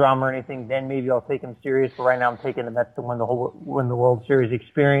year, no drama or anything, then maybe I'll take them serious. But right now I'm taking the Mets to win the World Series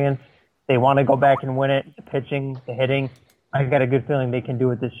experience. They want to go back and win it. The pitching, the hitting, I've got a good feeling they can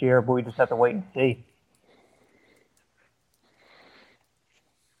do it this year, but we just have to wait and see.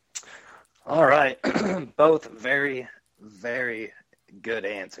 All right. Both very, very good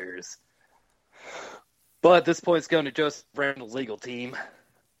answers. But this point's going to Joseph Randall's legal team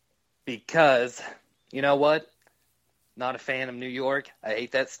because, you know what? Not a fan of New York. I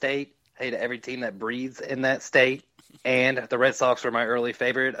hate that state. Hate every team that breathes in that state. And the Red Sox were my early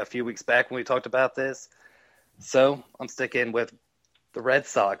favorite a few weeks back when we talked about this. So I'm sticking with the Red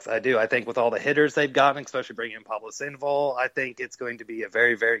Sox. I do. I think with all the hitters they've gotten, especially bringing in Pablo Sandoval, I think it's going to be a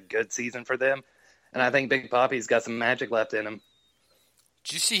very, very good season for them. And I think Big Papi's got some magic left in him.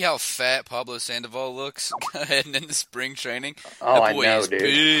 Did you see how fat Pablo Sandoval looks heading into spring training? Oh, that boy I know, is dude.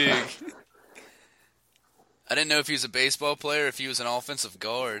 Big. I didn't know if he was a baseball player or if he was an offensive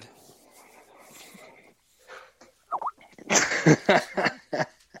guard.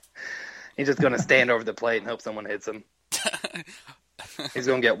 He's just going to stand over the plate and hope someone hits him. He's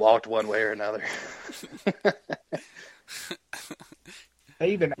going to get walked one way or another.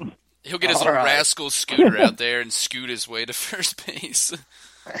 He'll get his little rascal scooter out there and scoot his way to first base.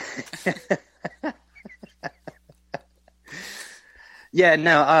 Yeah,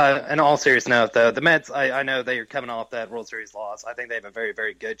 no, in all serious note, though, the Mets, I know they are coming off that World Series loss. I think they have a very,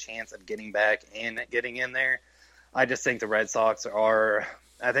 very good chance of getting back and getting in there. I just think the Red Sox are,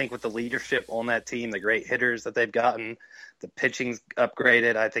 I think with the leadership on that team, the great hitters that they've gotten, the pitching's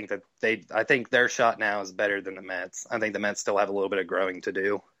upgraded, I think their shot now is better than the Mets. I think the Mets still have a little bit of growing to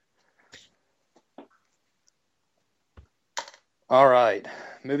do. All right,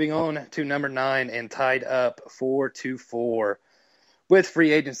 moving on to number 9 and tied up 4-4. with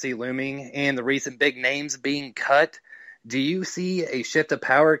free agency looming and the recent big names being cut, do you see a shift of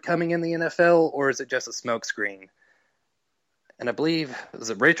power coming in the NFL, or is it just a smokescreen? And I believe, is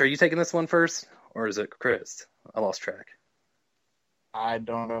it Rich? Are you taking this one first, or is it Chris? I lost track. I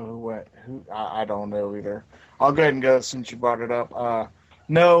don't know I don't know either. I'll go ahead and go since you brought it up.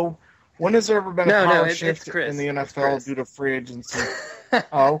 No. When has there ever been a power shift in the NFL due to free agency?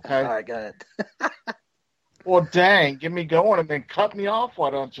 Oh, okay. All right, go ahead. Well, dang, get me going and then cut me off, why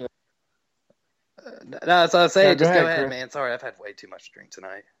don't you? No, that's what I was saying. Just go ahead, Chris. man. Sorry, I've had way too much to drink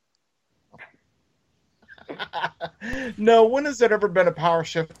tonight. No, when has there ever been a power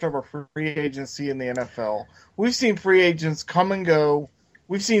shift over free agency in the NFL? We've seen free agents come and go.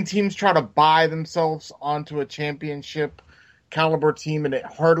 We've seen teams try to buy themselves onto a championship caliber team, and it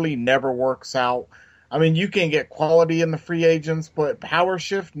hardly never works out. I mean, you can get quality in the free agents, but power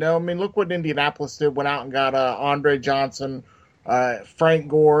shift, no. I mean, look what Indianapolis did. Went out and got Andre Johnson, Frank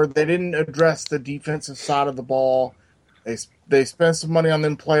Gore. They didn't address the defensive side of the ball. They spent some money on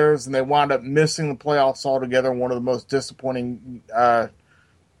them players, and they wound up missing the playoffs altogether. One of the most disappointing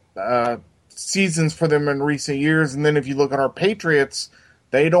seasons for them in recent years. And then if you look at our Patriots,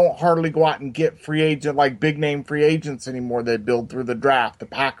 they don't hardly go out and get free agent, like big name free agents anymore. They build through the draft. The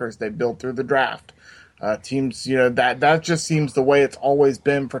Packers, they build through the draft. Teams, that just seems the way it's always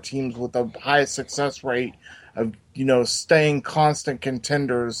been for teams with the highest success rate of, staying constant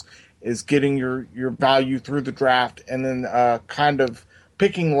contenders, is getting your value through the draft and then kind of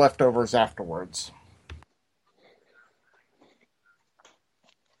picking leftovers afterwards.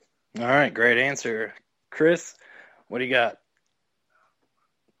 All right, great answer. Chris, what do you got?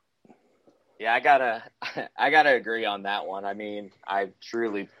 Yeah, I gotta agree on that one. I mean, I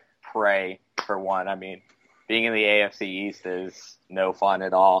truly pray for one. I mean, being in the AFC East is no fun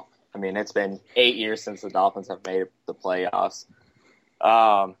at all. I mean, it's been 8 years since the Dolphins have made the playoffs.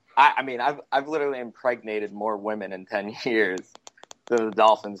 I've literally impregnated more women in 10 years than the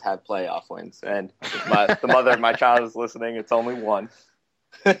Dolphins had playoff wins. And if the mother of my child is listening, it's only one.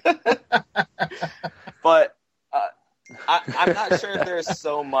 But I'm not sure if there's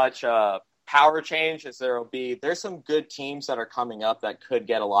so much power change as there will be. There's some good teams that are coming up that could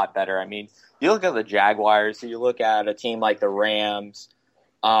get a lot better. I mean, you look at the Jaguars, you look at a team like the Rams.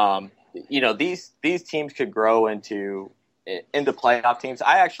 These teams could grow into playoff teams.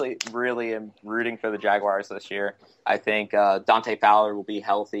 I actually really am rooting for the Jaguars this year. I think Dante Fowler will be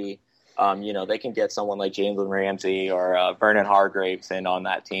healthy. They can get someone like Jalen Ramsey or Vernon Hargraves in on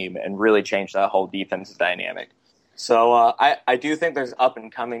that team and really change that whole defensive dynamic. So I do think there's up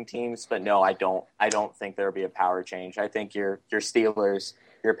and coming teams, but no, I don't think there'll be a power change. I think your Steelers,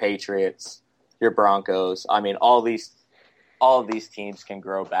 your Patriots, your Broncos, I mean, all of these teams can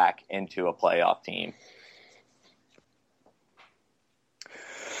grow back into a playoff team.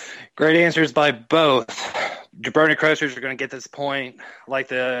 Great answers by both. Jabroni Crushers are going to get this point, like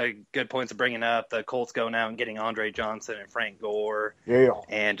the good points of bringing up the Colts going out and getting Andre Johnson and Frank Gore,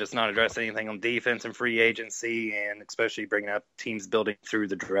 and just not address anything on defense and free agency, and especially bringing up teams building through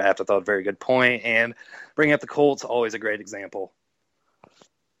the draft. I thought a very good point, and bringing up the Colts, always a great example.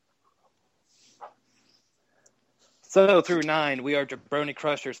 So through 9, we are Jabroni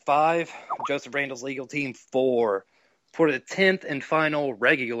Crushers 5, Joseph Randall's legal team 4. For the 10th and final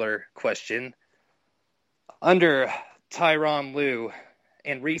regular question, under Tyronn Lue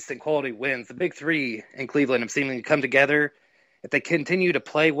and recent quality wins, the big three in Cleveland have seemingly come together. If they continue to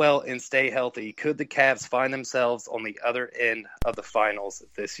play well and stay healthy, could the Cavs find themselves on the other end of the finals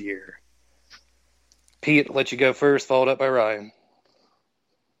this year? Pete, I'll let you go first, followed up by Ryan.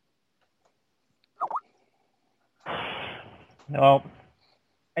 Well,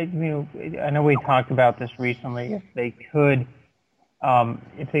 I know we talked about this recently. If they could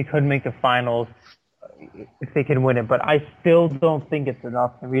make the finals, if they can win it, but I still don't think it's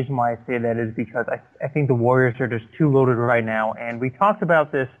enough. The reason why I say that is because I think the Warriors are just too loaded right now. And we talked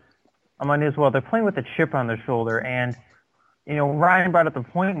about this on Monday as well. They're playing with a chip on their shoulder. And, Ryan brought up the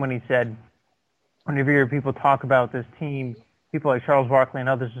point when he said, whenever you hear people talk about this team, people like Charles Barkley and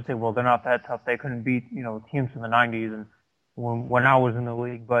others just say, well, they're not that tough. They couldn't beat, teams in the 90s and when I was in the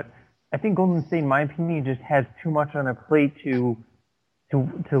league. But I think Golden State, in my opinion, just has too much on their plate to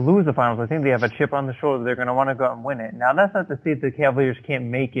lose the finals. I think they have a chip on the shoulder. They're going to want to go out and win it. Now, that's not to say that the Cavaliers can't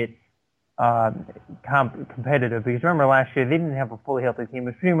make it competitive, because remember last year they didn't have a fully healthy team.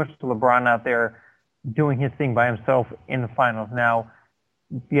 It was pretty much LeBron out there doing his thing by himself in the finals. Now,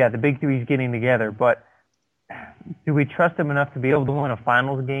 yeah, the big three is getting together, but do we trust them enough to be able to win a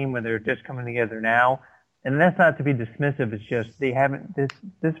finals game when they're just coming together now? And that's not to be dismissive. It's just they haven't. This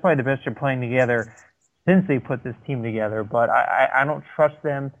is probably the best they're playing together since they put this team together, but I don't trust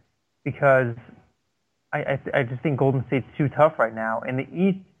them because I just think Golden State's too tough right now. In the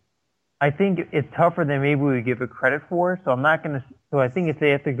East, I think it's tougher than maybe we give it credit for. So I'm not going to. So I think if they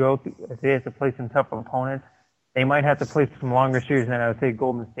have to play some tough opponents, they might have to play some longer series than I would say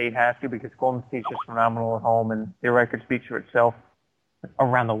Golden State has to, because Golden State's just phenomenal at home and their record speaks for itself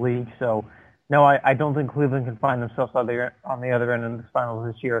around the league. So no, I don't think Cleveland can find themselves on the other end of the finals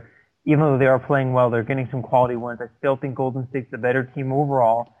this year. Even though they are playing well, they're getting some quality wins. I still think Golden State's the better team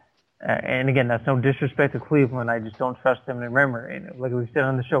overall. And again, that's no disrespect to Cleveland. I just don't trust them. And remember, like we said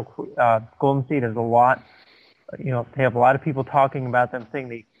on the show, Golden State has a lot. They have a lot of people talking about them, saying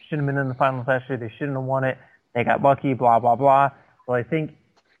they shouldn't have been in the finals last year. They shouldn't have won it. They got lucky, blah, blah, blah. Well, I think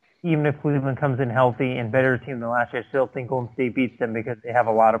even if Cleveland comes in healthy and better team than last year, I still think Golden State beats them because they have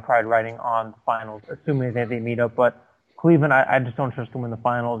a lot of pride riding on the finals, assuming that they meet up. But Cleveland, I just don't trust them in the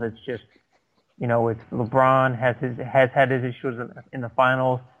finals. It's just, it's LeBron has had his issues in the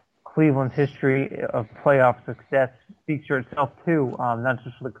finals. Cleveland's history of playoff success speaks for itself too, not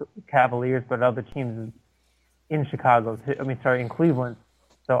just for the Cavaliers, but other teams in in Cleveland.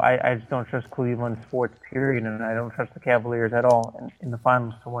 So I just don't trust Cleveland sports, period, and I don't trust the Cavaliers at all in the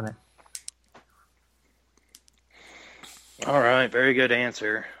finals to win it. All right, very good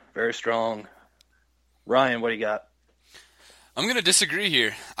answer. Very strong. Ryan, what do you got? I'm going to disagree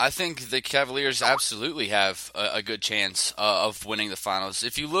here. I think the Cavaliers absolutely have a good chance of winning the finals.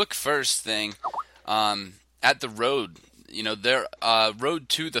 If you look first thing at the road, their road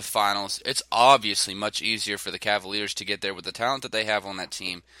to the finals, it's obviously much easier for the Cavaliers to get there with the talent that they have on that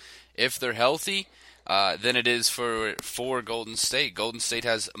team. If they're healthy, than it is for Golden State. Golden State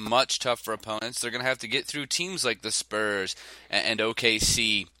has much tougher opponents. They're going to have to get through teams like the Spurs and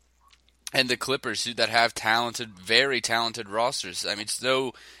OKC and the Clippers that have very talented rosters. I mean,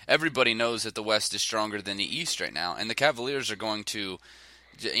 everybody knows that the West is stronger than the East right now, and the Cavaliers are going to,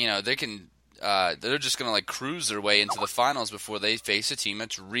 they're just going to cruise their way into the finals before they face a team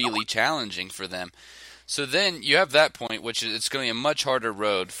that's really challenging for them. So then you have that point, which is it's going to be a much harder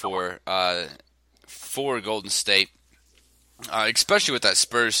road for Golden State, especially with that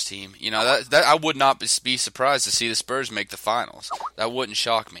Spurs team. That I would not be surprised to see the Spurs make the finals. That wouldn't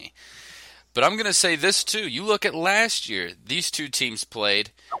shock me. But I'm going to say this, too. You look at last year, these two teams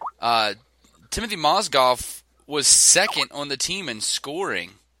played. Timothy Mozgov was second on the team in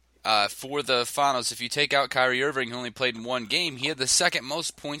scoring for the finals. If you take out Kyrie Irving, who only played in one game, he had the second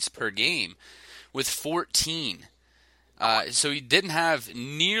most points per game with 14. So he didn't have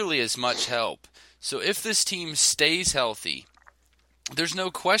nearly as much help. So if this team stays healthy, there's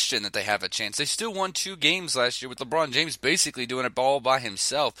no question that they have a chance. They still won 2 games last year with LeBron James basically doing it all by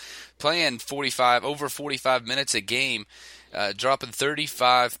himself, playing over 45 minutes a game, dropping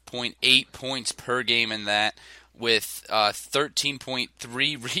 35.8 points per game in that, with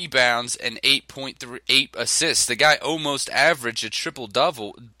 13.3 rebounds and 8.8 assists. The guy almost averaged a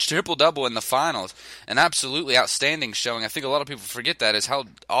triple-double in the finals. An absolutely outstanding showing. I think a lot of people forget that is how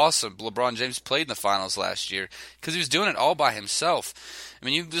awesome LeBron James played in the finals last year, because he was doing it all by himself. I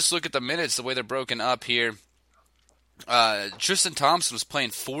mean, you just look at the minutes, the way they're broken up here. Tristan Thompson was playing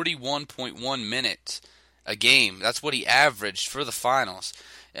 41.1 minutes a game. That's what he averaged for the finals.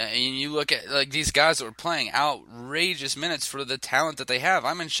 And you look at these guys that were playing outrageous minutes for the talent that they have.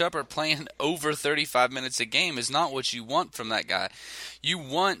 Iman Shumpert playing over 35 minutes a game is not what you want from that guy. You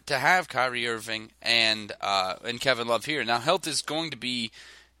want to have Kyrie Irving and Kevin Love here. Now, health is going to be,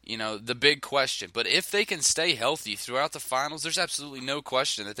 the big question. But if they can stay healthy throughout the finals, there's absolutely no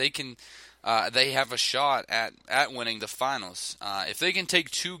question that they can. They have a shot at winning the finals. If they can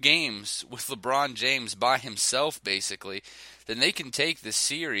take 2 games with LeBron James by himself, basically, then they can take the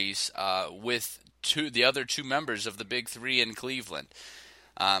series with the other 2 members of the Big Three in Cleveland.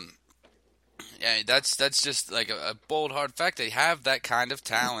 That's just a bold, hard fact. They have that kind of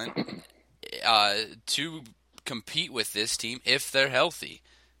talent to compete with this team if they're healthy.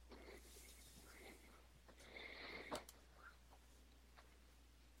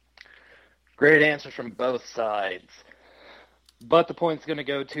 Great answers from both sides. But the point's going to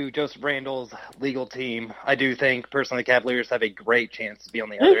go to Joseph Randall's legal team. I do think, personally, the Cavaliers have a great chance to be on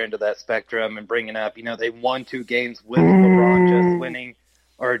the other end of that spectrum and bring it up. They won 2 games with LeBron just winning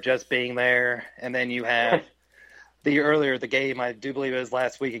or just being there. And then you have the game, I do believe it was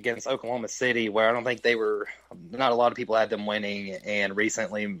last week against Oklahoma City, where I don't think not a lot of people had them winning. And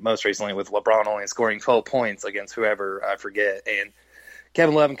most recently with LeBron only scoring 12 points against whoever, I forget. And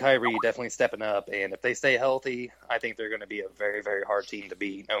Kevin Love and Kyrie definitely stepping up, and if they stay healthy, I think they're going to be a very, very hard team to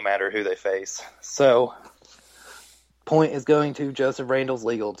beat, no matter who they face. So, Point is going to Joseph Randall's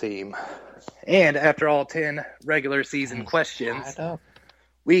legal team. And after all 10 regular season questions,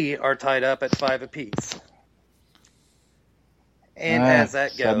 we are tied up at 5 apiece. And as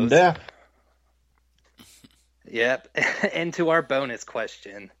that goes, yep, into our bonus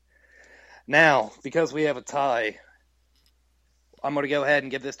question. Now, because we have a tie, I'm going to go ahead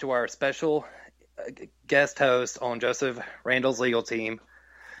and give this to our special guest host on Joseph Randall's legal team.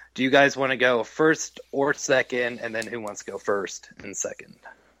 Do you guys want to go first or second, and then who wants to go first and second?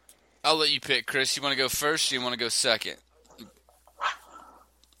 I'll let you pick, Chris. You want to go first or you want to go second?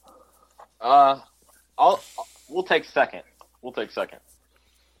 We'll take second.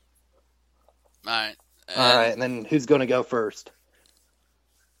 All right. All right, and then who's going to go first?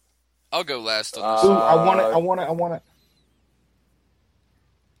 I'll go last on this. I want it.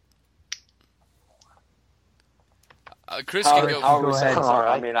 Chris can go. Go ahead. All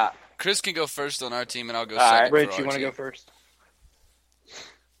right. I mean, Chris can go first on our team, and I'll go right. second. Rich, you want to go first?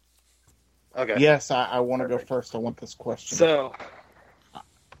 Okay. Yes, I want to go first. I want this question. So,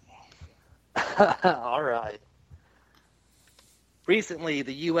 all right. Recently,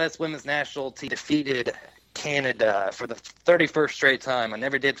 the U.S. women's national team defeated Canada for the 31st straight time. I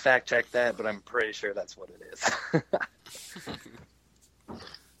never did fact check that, but I'm pretty sure that's what it is.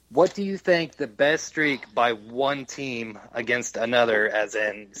 What do you think the best streak by one team against another, as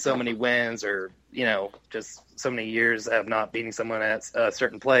in so many wins or, just so many years of not beating someone at a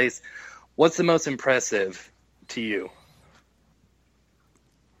certain place? What's the most impressive to you?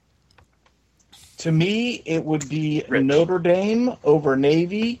 To me, it would be Rich. Notre Dame over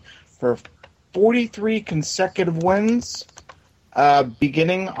Navy for 43 consecutive wins,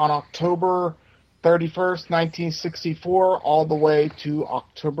 beginning on October 31st, 1964, all the way to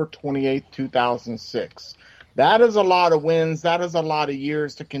October 28th, 2006. That is a lot of wins. That is a lot of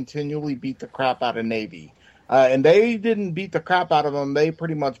years to continually beat the crap out of Navy. And they didn't beat the crap out of them. They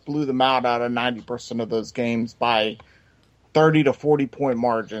pretty much blew them out of 90% of those games by 30 to 40-point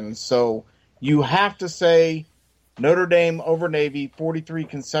margins. So you have to say Notre Dame over Navy, 43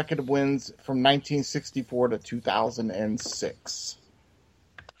 consecutive wins from 1964 to 2006.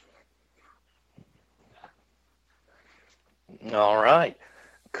 All right.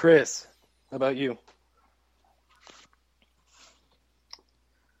 Chris, how about you?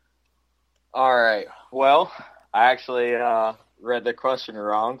 All right. Well, I actually read the question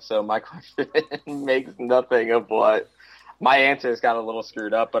wrong, so my question makes nothing of what my answers got a little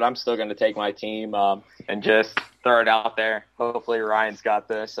screwed up, but I'm still going to take my team and just throw it out there. Hopefully Ryan's got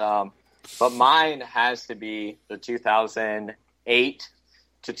this. But mine has to be the 2008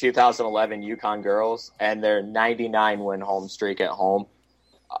 to 2011 UConn girls and their 99-win home streak at home.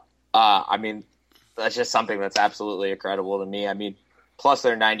 I mean, that's just something that's absolutely incredible to me. I mean, plus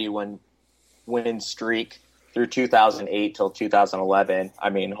their 90-win streak through 2008 till 2011, I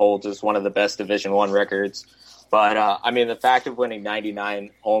mean, holds as one of the best Division I records. But, I mean, the fact of winning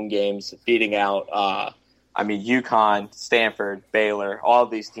 99 home games, beating out, UConn, Stanford, Baylor, all of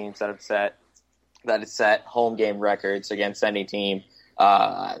these teams that have set home game records against any team,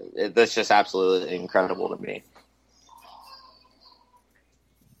 that's just absolutely incredible to me.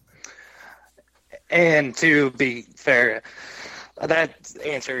 And to be fair, that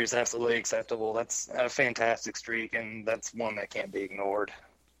answer is absolutely acceptable. That's a fantastic streak, and that's one that can't be ignored.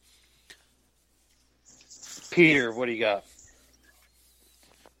 Peter, what do you got?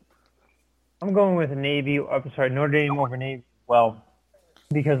 I'm going with Notre Dame over Navy. Well,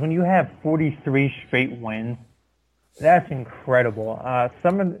 because when you have 43 straight wins, that's incredible.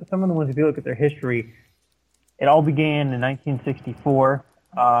 Some of the ones, if you look at their history, it all began in 1964.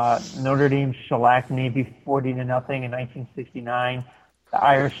 Notre Dame shellacked Navy 40-0 in 1969. The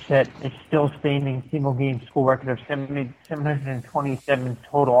Irish set a still standing single game school record of 727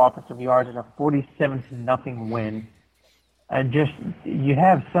 total offensive yards and a 47-0 win. You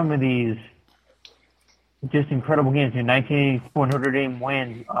have some of these just incredible games. In 1984, Notre Dame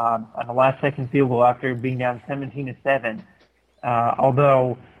wins on the last second field goal after being down 17-7.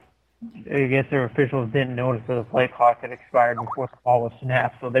 Although I guess their officials didn't notice that the play clock had expired before the ball was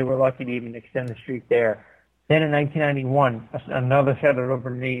snapped, so they were lucky to even extend the streak there. Then in 1991, another shutout over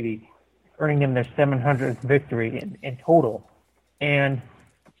Navy, earning them their 700th victory in total. And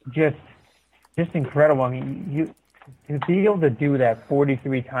just incredible. I mean, to be able to do that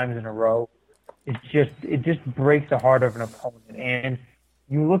 43 times in a row, it just breaks the heart of an opponent. And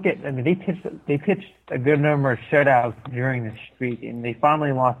you look at, they pitched a good number of shutouts during the streak, and they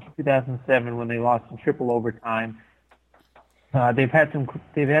finally lost in 2007 when they lost in triple overtime. They've had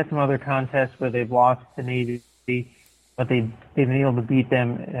some other contests where they've lost to Navy, but they've been able to beat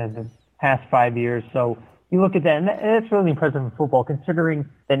them in the past 5 years. So you look at that, and that's really impressive in football, considering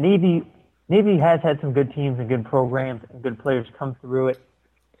that Navy has had some good teams and good programs and good players come through it.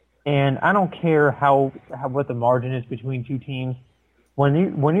 And I don't care what the margin is between two teams.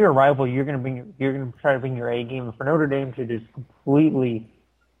 When you're a rival, you're going to try to bring your A game. And for Notre Dame to just completely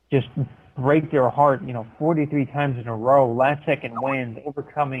just break their heart, 43 times in a row, last second wins,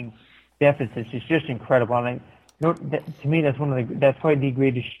 overcoming deficits is just incredible. And to me, that's probably the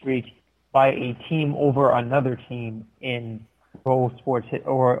greatest streak by a team over another team in pro sports,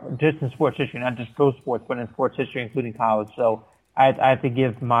 or just in sports history, not just pro sports, but in sports history, including college. So I have to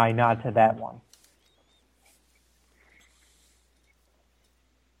give my nod to that one.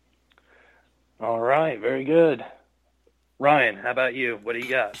 All right, very good. Ryan, how about you? What do you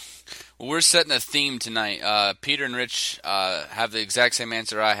got? Well, we're setting a theme tonight. Peter and Rich have the exact same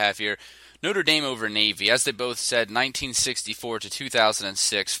answer I have here. Notre Dame over Navy. As they both said, 1964 to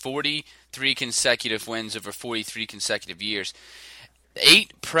 2006, 43 consecutive wins over 43 consecutive years.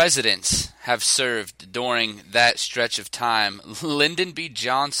 8 presidents have served during that stretch of time. Lyndon B.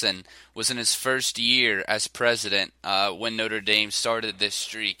 Johnson was in his first year as president when Notre Dame started this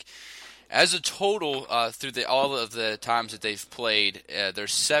streak. As a total, through all of the times that they've played, they're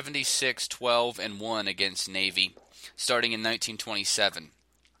 76, 12, and 1 against Navy, starting in 1927.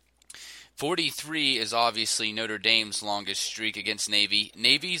 43 is obviously Notre Dame's longest streak against Navy.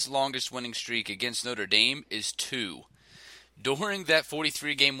 Navy's longest winning streak against Notre Dame is 2. During that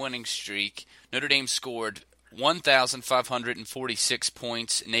 43-game winning streak, Notre Dame scored 1,546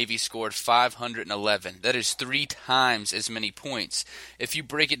 points. Navy scored 511. That is 3 times as many points. If you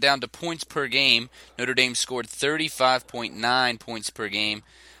break it down to points per game, Notre Dame scored 35.9 points per game,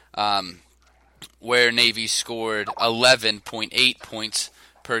 where Navy scored 11.8 points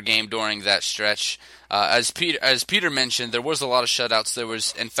per game during that stretch. As Peter mentioned, there was a lot of shutouts. There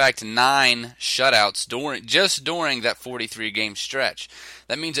was, in fact, 9 shutouts during that 43-game stretch.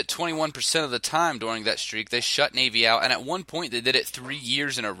 That means that 21% of the time during that streak, they shut Navy out, and at one point they did it 3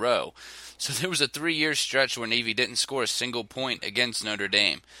 years in a row. So there was a 3-year stretch where Navy didn't score a single point against Notre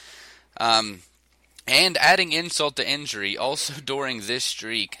Dame. And adding insult to injury, also during this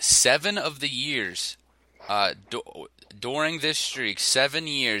streak, 7 of the years during this streak, 7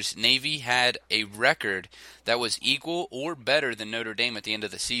 years, Navy had a record that was equal or better than Notre Dame at the end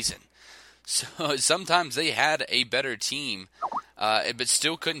of the season. So sometimes they had a better team, but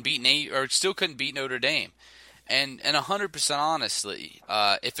still couldn't beat Notre Dame. And 100% honestly,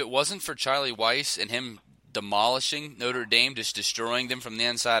 if it wasn't for Charlie Weiss and him demolishing Notre Dame, just destroying them from the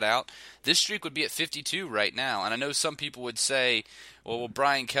inside out, this streak would be at 52 right now. And I know some people would say, well,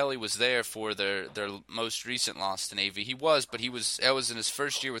 Brian Kelly was there for their most recent loss to Navy. He was, but that was in his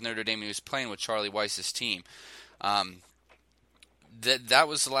first year with Notre Dame. He was playing with Charlie Weiss's team. That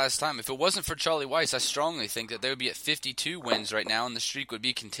was the last time. If it wasn't for Charlie Weiss, I strongly think that they would be at 52 wins right now, and the streak would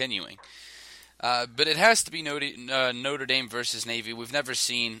be continuing. But it has to be Notre Dame versus Navy. We've never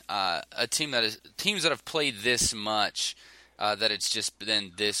seen teams that have played this much that it's just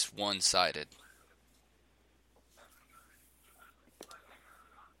been this one-sided.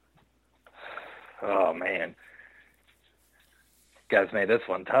 Oh, man. You guys made this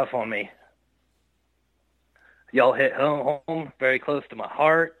one tough on me. Y'all hit home very close to my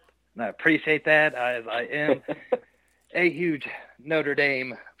heart, and I appreciate that, as I am a huge Notre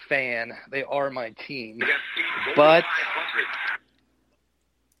Dame fan. They are my team. But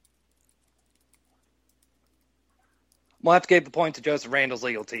we'll have to give the point to Joseph Randall's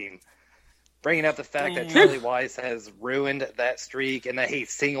legal team. Bringing up the fact that Charlie Weiss has ruined that streak and that he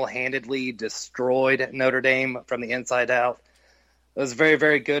single-handedly destroyed Notre Dame from the inside out. It was a very,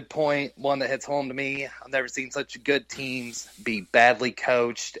 very good point, one that hits home to me. I've never seen such good teams be badly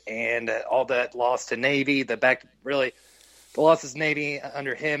coached, and all that loss to Navy, the losses to Navy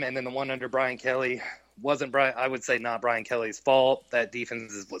under him and then the one under Brian Kelly wasn't I would say not Brian Kelly's fault. That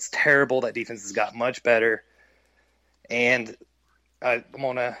defense was terrible. That defense has got much better. And I'm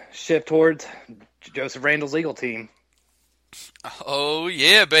going to shift towards Joseph Randall's legal team. Oh,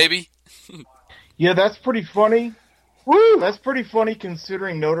 yeah, baby. Yeah, that's pretty funny. Woo! That's pretty funny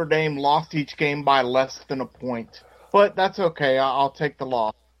considering Notre Dame lost each game by less than a point. But that's okay. I'll take the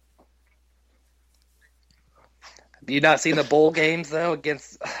loss. Have you not seen the bowl games, though?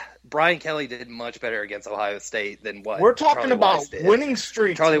 Brian Kelly did much better against Ohio State than what we're talking Charlie about Weiss did. Winning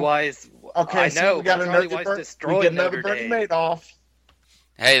streaks. Charlie Weiss. Okay, I know. we got Charlie Weiss destroyed Notre Dame. Madoff.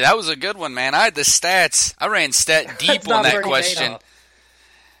 Hey, that was a good one, man. I had the stats. I ran stat deep on that question.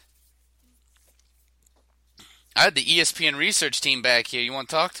 I had the ESPN research team back here. You want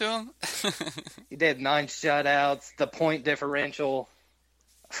to talk to him? He did 9 shutouts, the point differential.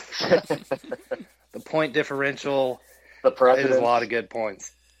 The point differential The is president. a lot of good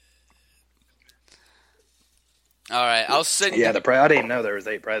points. All right, I'll send you. Yeah, I didn't know there was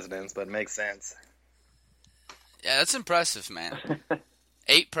 8 presidents, but it makes sense. Yeah, that's impressive, man.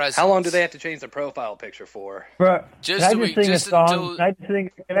 8 presidents. How long do they have to change their profile picture for? Bro, Just can I a just week, sing just a song? until-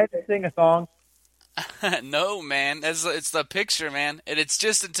 Can I just sing a song? No, man. It's the picture, man. And it's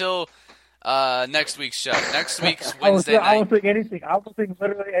just until next week's show. Next week's Wednesday I night. will sing anything. I will sing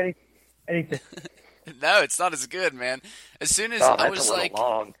literally anything. No, it's not as good, man. As soon as Oh, I that's was a little like,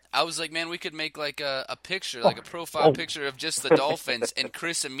 long. I was like, man, we could make like a picture, like a profile picture of just the Dolphins. And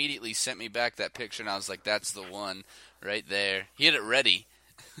Chris immediately sent me back that picture, and I was like, that's the one right there. He had it ready.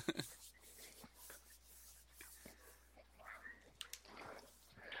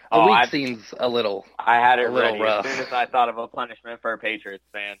 The Oh, week seems a little. I had it A little ready rough. as soon as I thought of a punishment for a Patriots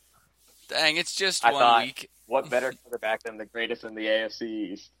fan. Dang, it's just I one thought, week. what better quarterback than the greatest in the AFC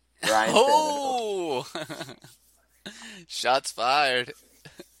East? Ryan Oh! Shots fired.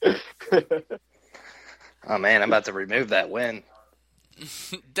 Oh man, I'm about to remove that win.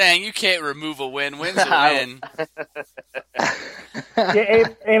 Dang, you can't remove a win. Win's a win. Yeah,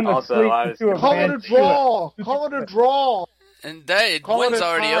 Amos, Also, please I was- do Call man. it a draw. Call it a draw. And that Call win's it a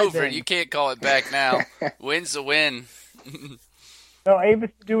already tie, over. then. You can't call it back now. Win's a win. No, Amos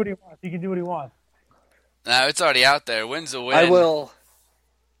can do what he wants. He can do what he wants. No, it's already out there. Win's a win. I will.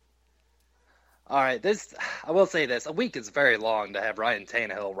 All right, I will say this: a week is very long to have Ryan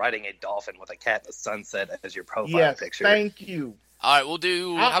Tannehill riding a dolphin with a cat in the sunset as your profile Yes, picture. thank you. All right, we'll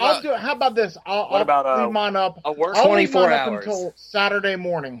do. How about this? What about, I'll leave mine up? a work- I'll leave 24 mine up hours. until Saturday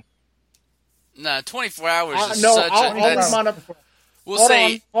morning. Nah, 24 hours is No, such I'll a. leave mine up. We'll Hold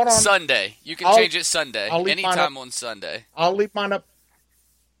say on, hold on. Sunday. You can I'll- change it Sunday. I'll leave mine Anytime up. on Sunday. I'll leave mine up.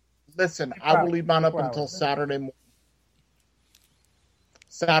 Listen, I will leave mine up 24 until hours. Saturday morning.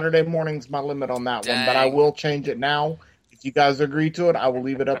 Saturday morning's my limit on that one, but I Dang. will change it now. If you guys agree to it, I will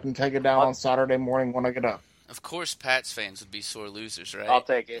leave it up and take it down on Saturday morning when I get up. Of course, Pats fans would be sore losers, right? I'll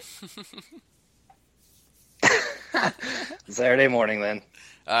take it. Saturday morning, then.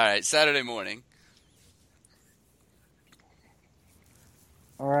 All right, Saturday morning.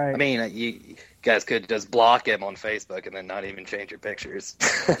 All right. I mean, you guys could just block him on Facebook and then not even change your pictures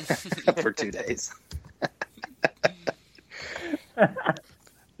for 2 days.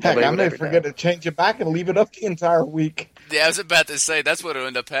 Heck, Nobody I would may ever forget know. to change it back and leave it up the entire week. Yeah, I was about to say that's what'll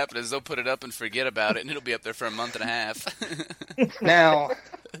end up happening is they'll put it up and forget about it, and it'll be up there for a month and a half. Now,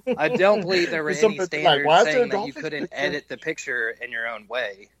 I don't believe there were Some any people are like, standards "Why is there a saying that you dolphin couldn't picture?" edit the picture in your own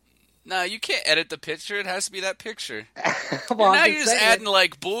way. No, you can't edit the picture. It has to be that picture. Well, Now I'm you're just saying. adding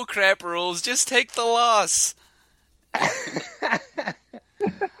like bullcrap rules. Just take the loss.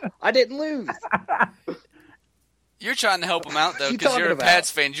 I didn't lose. You're trying to help them out, though, What you because you're a talking about?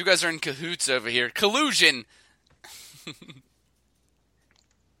 Pats fan. You guys are in cahoots over here. Collusion.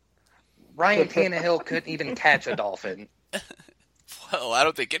 Ryan Tannehill couldn't even catch a dolphin. Well, I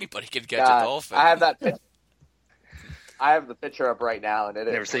don't think anybody can catch God, a dolphin. I have that picture. I have the picture up right now, and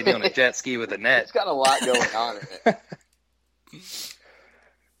Never seen you on a jet ski with a net. it's got a lot going on in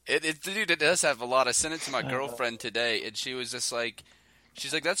it. Dude, it does have a lot. I sent it to my girlfriend today, and she was just like,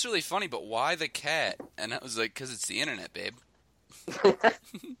 she's like, that's really funny, but why the cat? And I was like, because it's the internet, babe.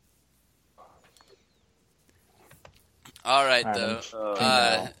 All right,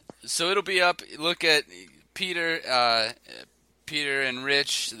 though. So it'll be up. Look at Peter and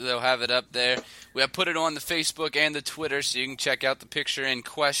Rich. They'll have it up there. We have put it on the Facebook and the Twitter, so you can check out the picture in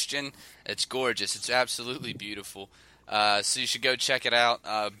question. It's gorgeous. It's absolutely beautiful. So you should go check it out.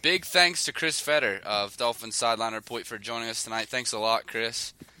 Big thanks to Chris Fetter of Dolphins Sideline Report for joining us tonight. Thanks a lot,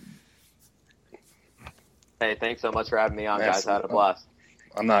 Chris. Hey, thanks so much for having me on, guys. I had a Absolutely. blast.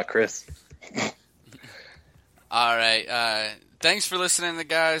 I'm not Chris. All right. Thanks for listening, the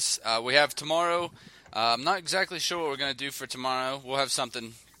guys. We have tomorrow. I'm not exactly sure what we're going to do for tomorrow. We'll have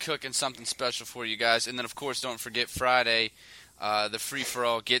something cooking, something special for you guys. And then, of course, don't forget Friday, the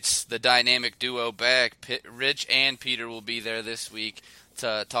free-for-all gets the dynamic duo back. Rich and Peter will be there this week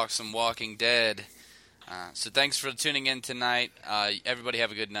to talk some Walking Dead. So thanks for tuning in tonight. Everybody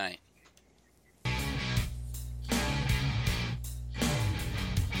have a good night.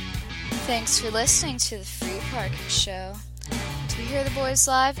 Thanks for listening to the Free Parking Show. To hear the boys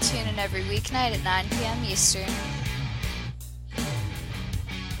live, tune in every weeknight at 9 p.m. Eastern.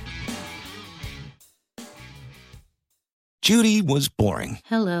 Judy was boring.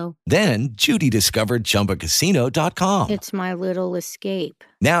 Hello. Then Judy discovered ChumbaCasino.com. It's my little escape.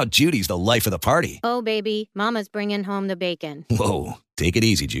 Now Judy's the life of the party. Oh, baby, mama's bringing home the bacon. Whoa, take it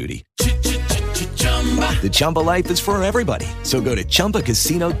easy, Judy. The Chumba life is for everybody. So go to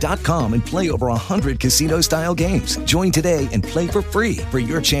ChumbaCasino.com and play over 100 casino-style games. Join today and play for free for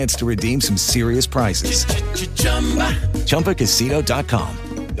your chance to redeem some serious prizes. ChumbaCasino.com.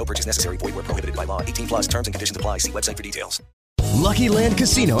 No purchase necessary. Void where prohibited by law. 18 plus terms and conditions apply. See website for details. Lucky Land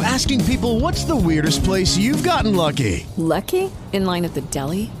Casino, asking people, what's the weirdest place you've gotten lucky? Lucky? In line at the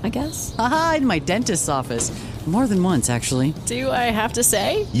deli, I guess? Aha, in my dentist's office. More than once, actually. Do I have to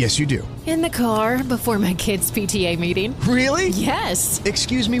say? Yes, you do. In the car before my kids' PTA meeting. Really? Yes.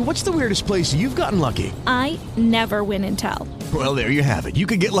 Excuse me, what's the weirdest place you've gotten lucky? I never win and tell. Well, there you have it. You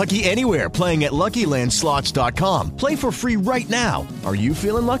can get lucky anywhere, playing at LuckyLandSlots.com. Play for free right now. Are you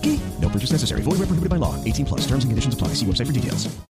feeling lucky? No purchase necessary. Void where prohibited by law. 18 plus. Terms and conditions apply. See website for details.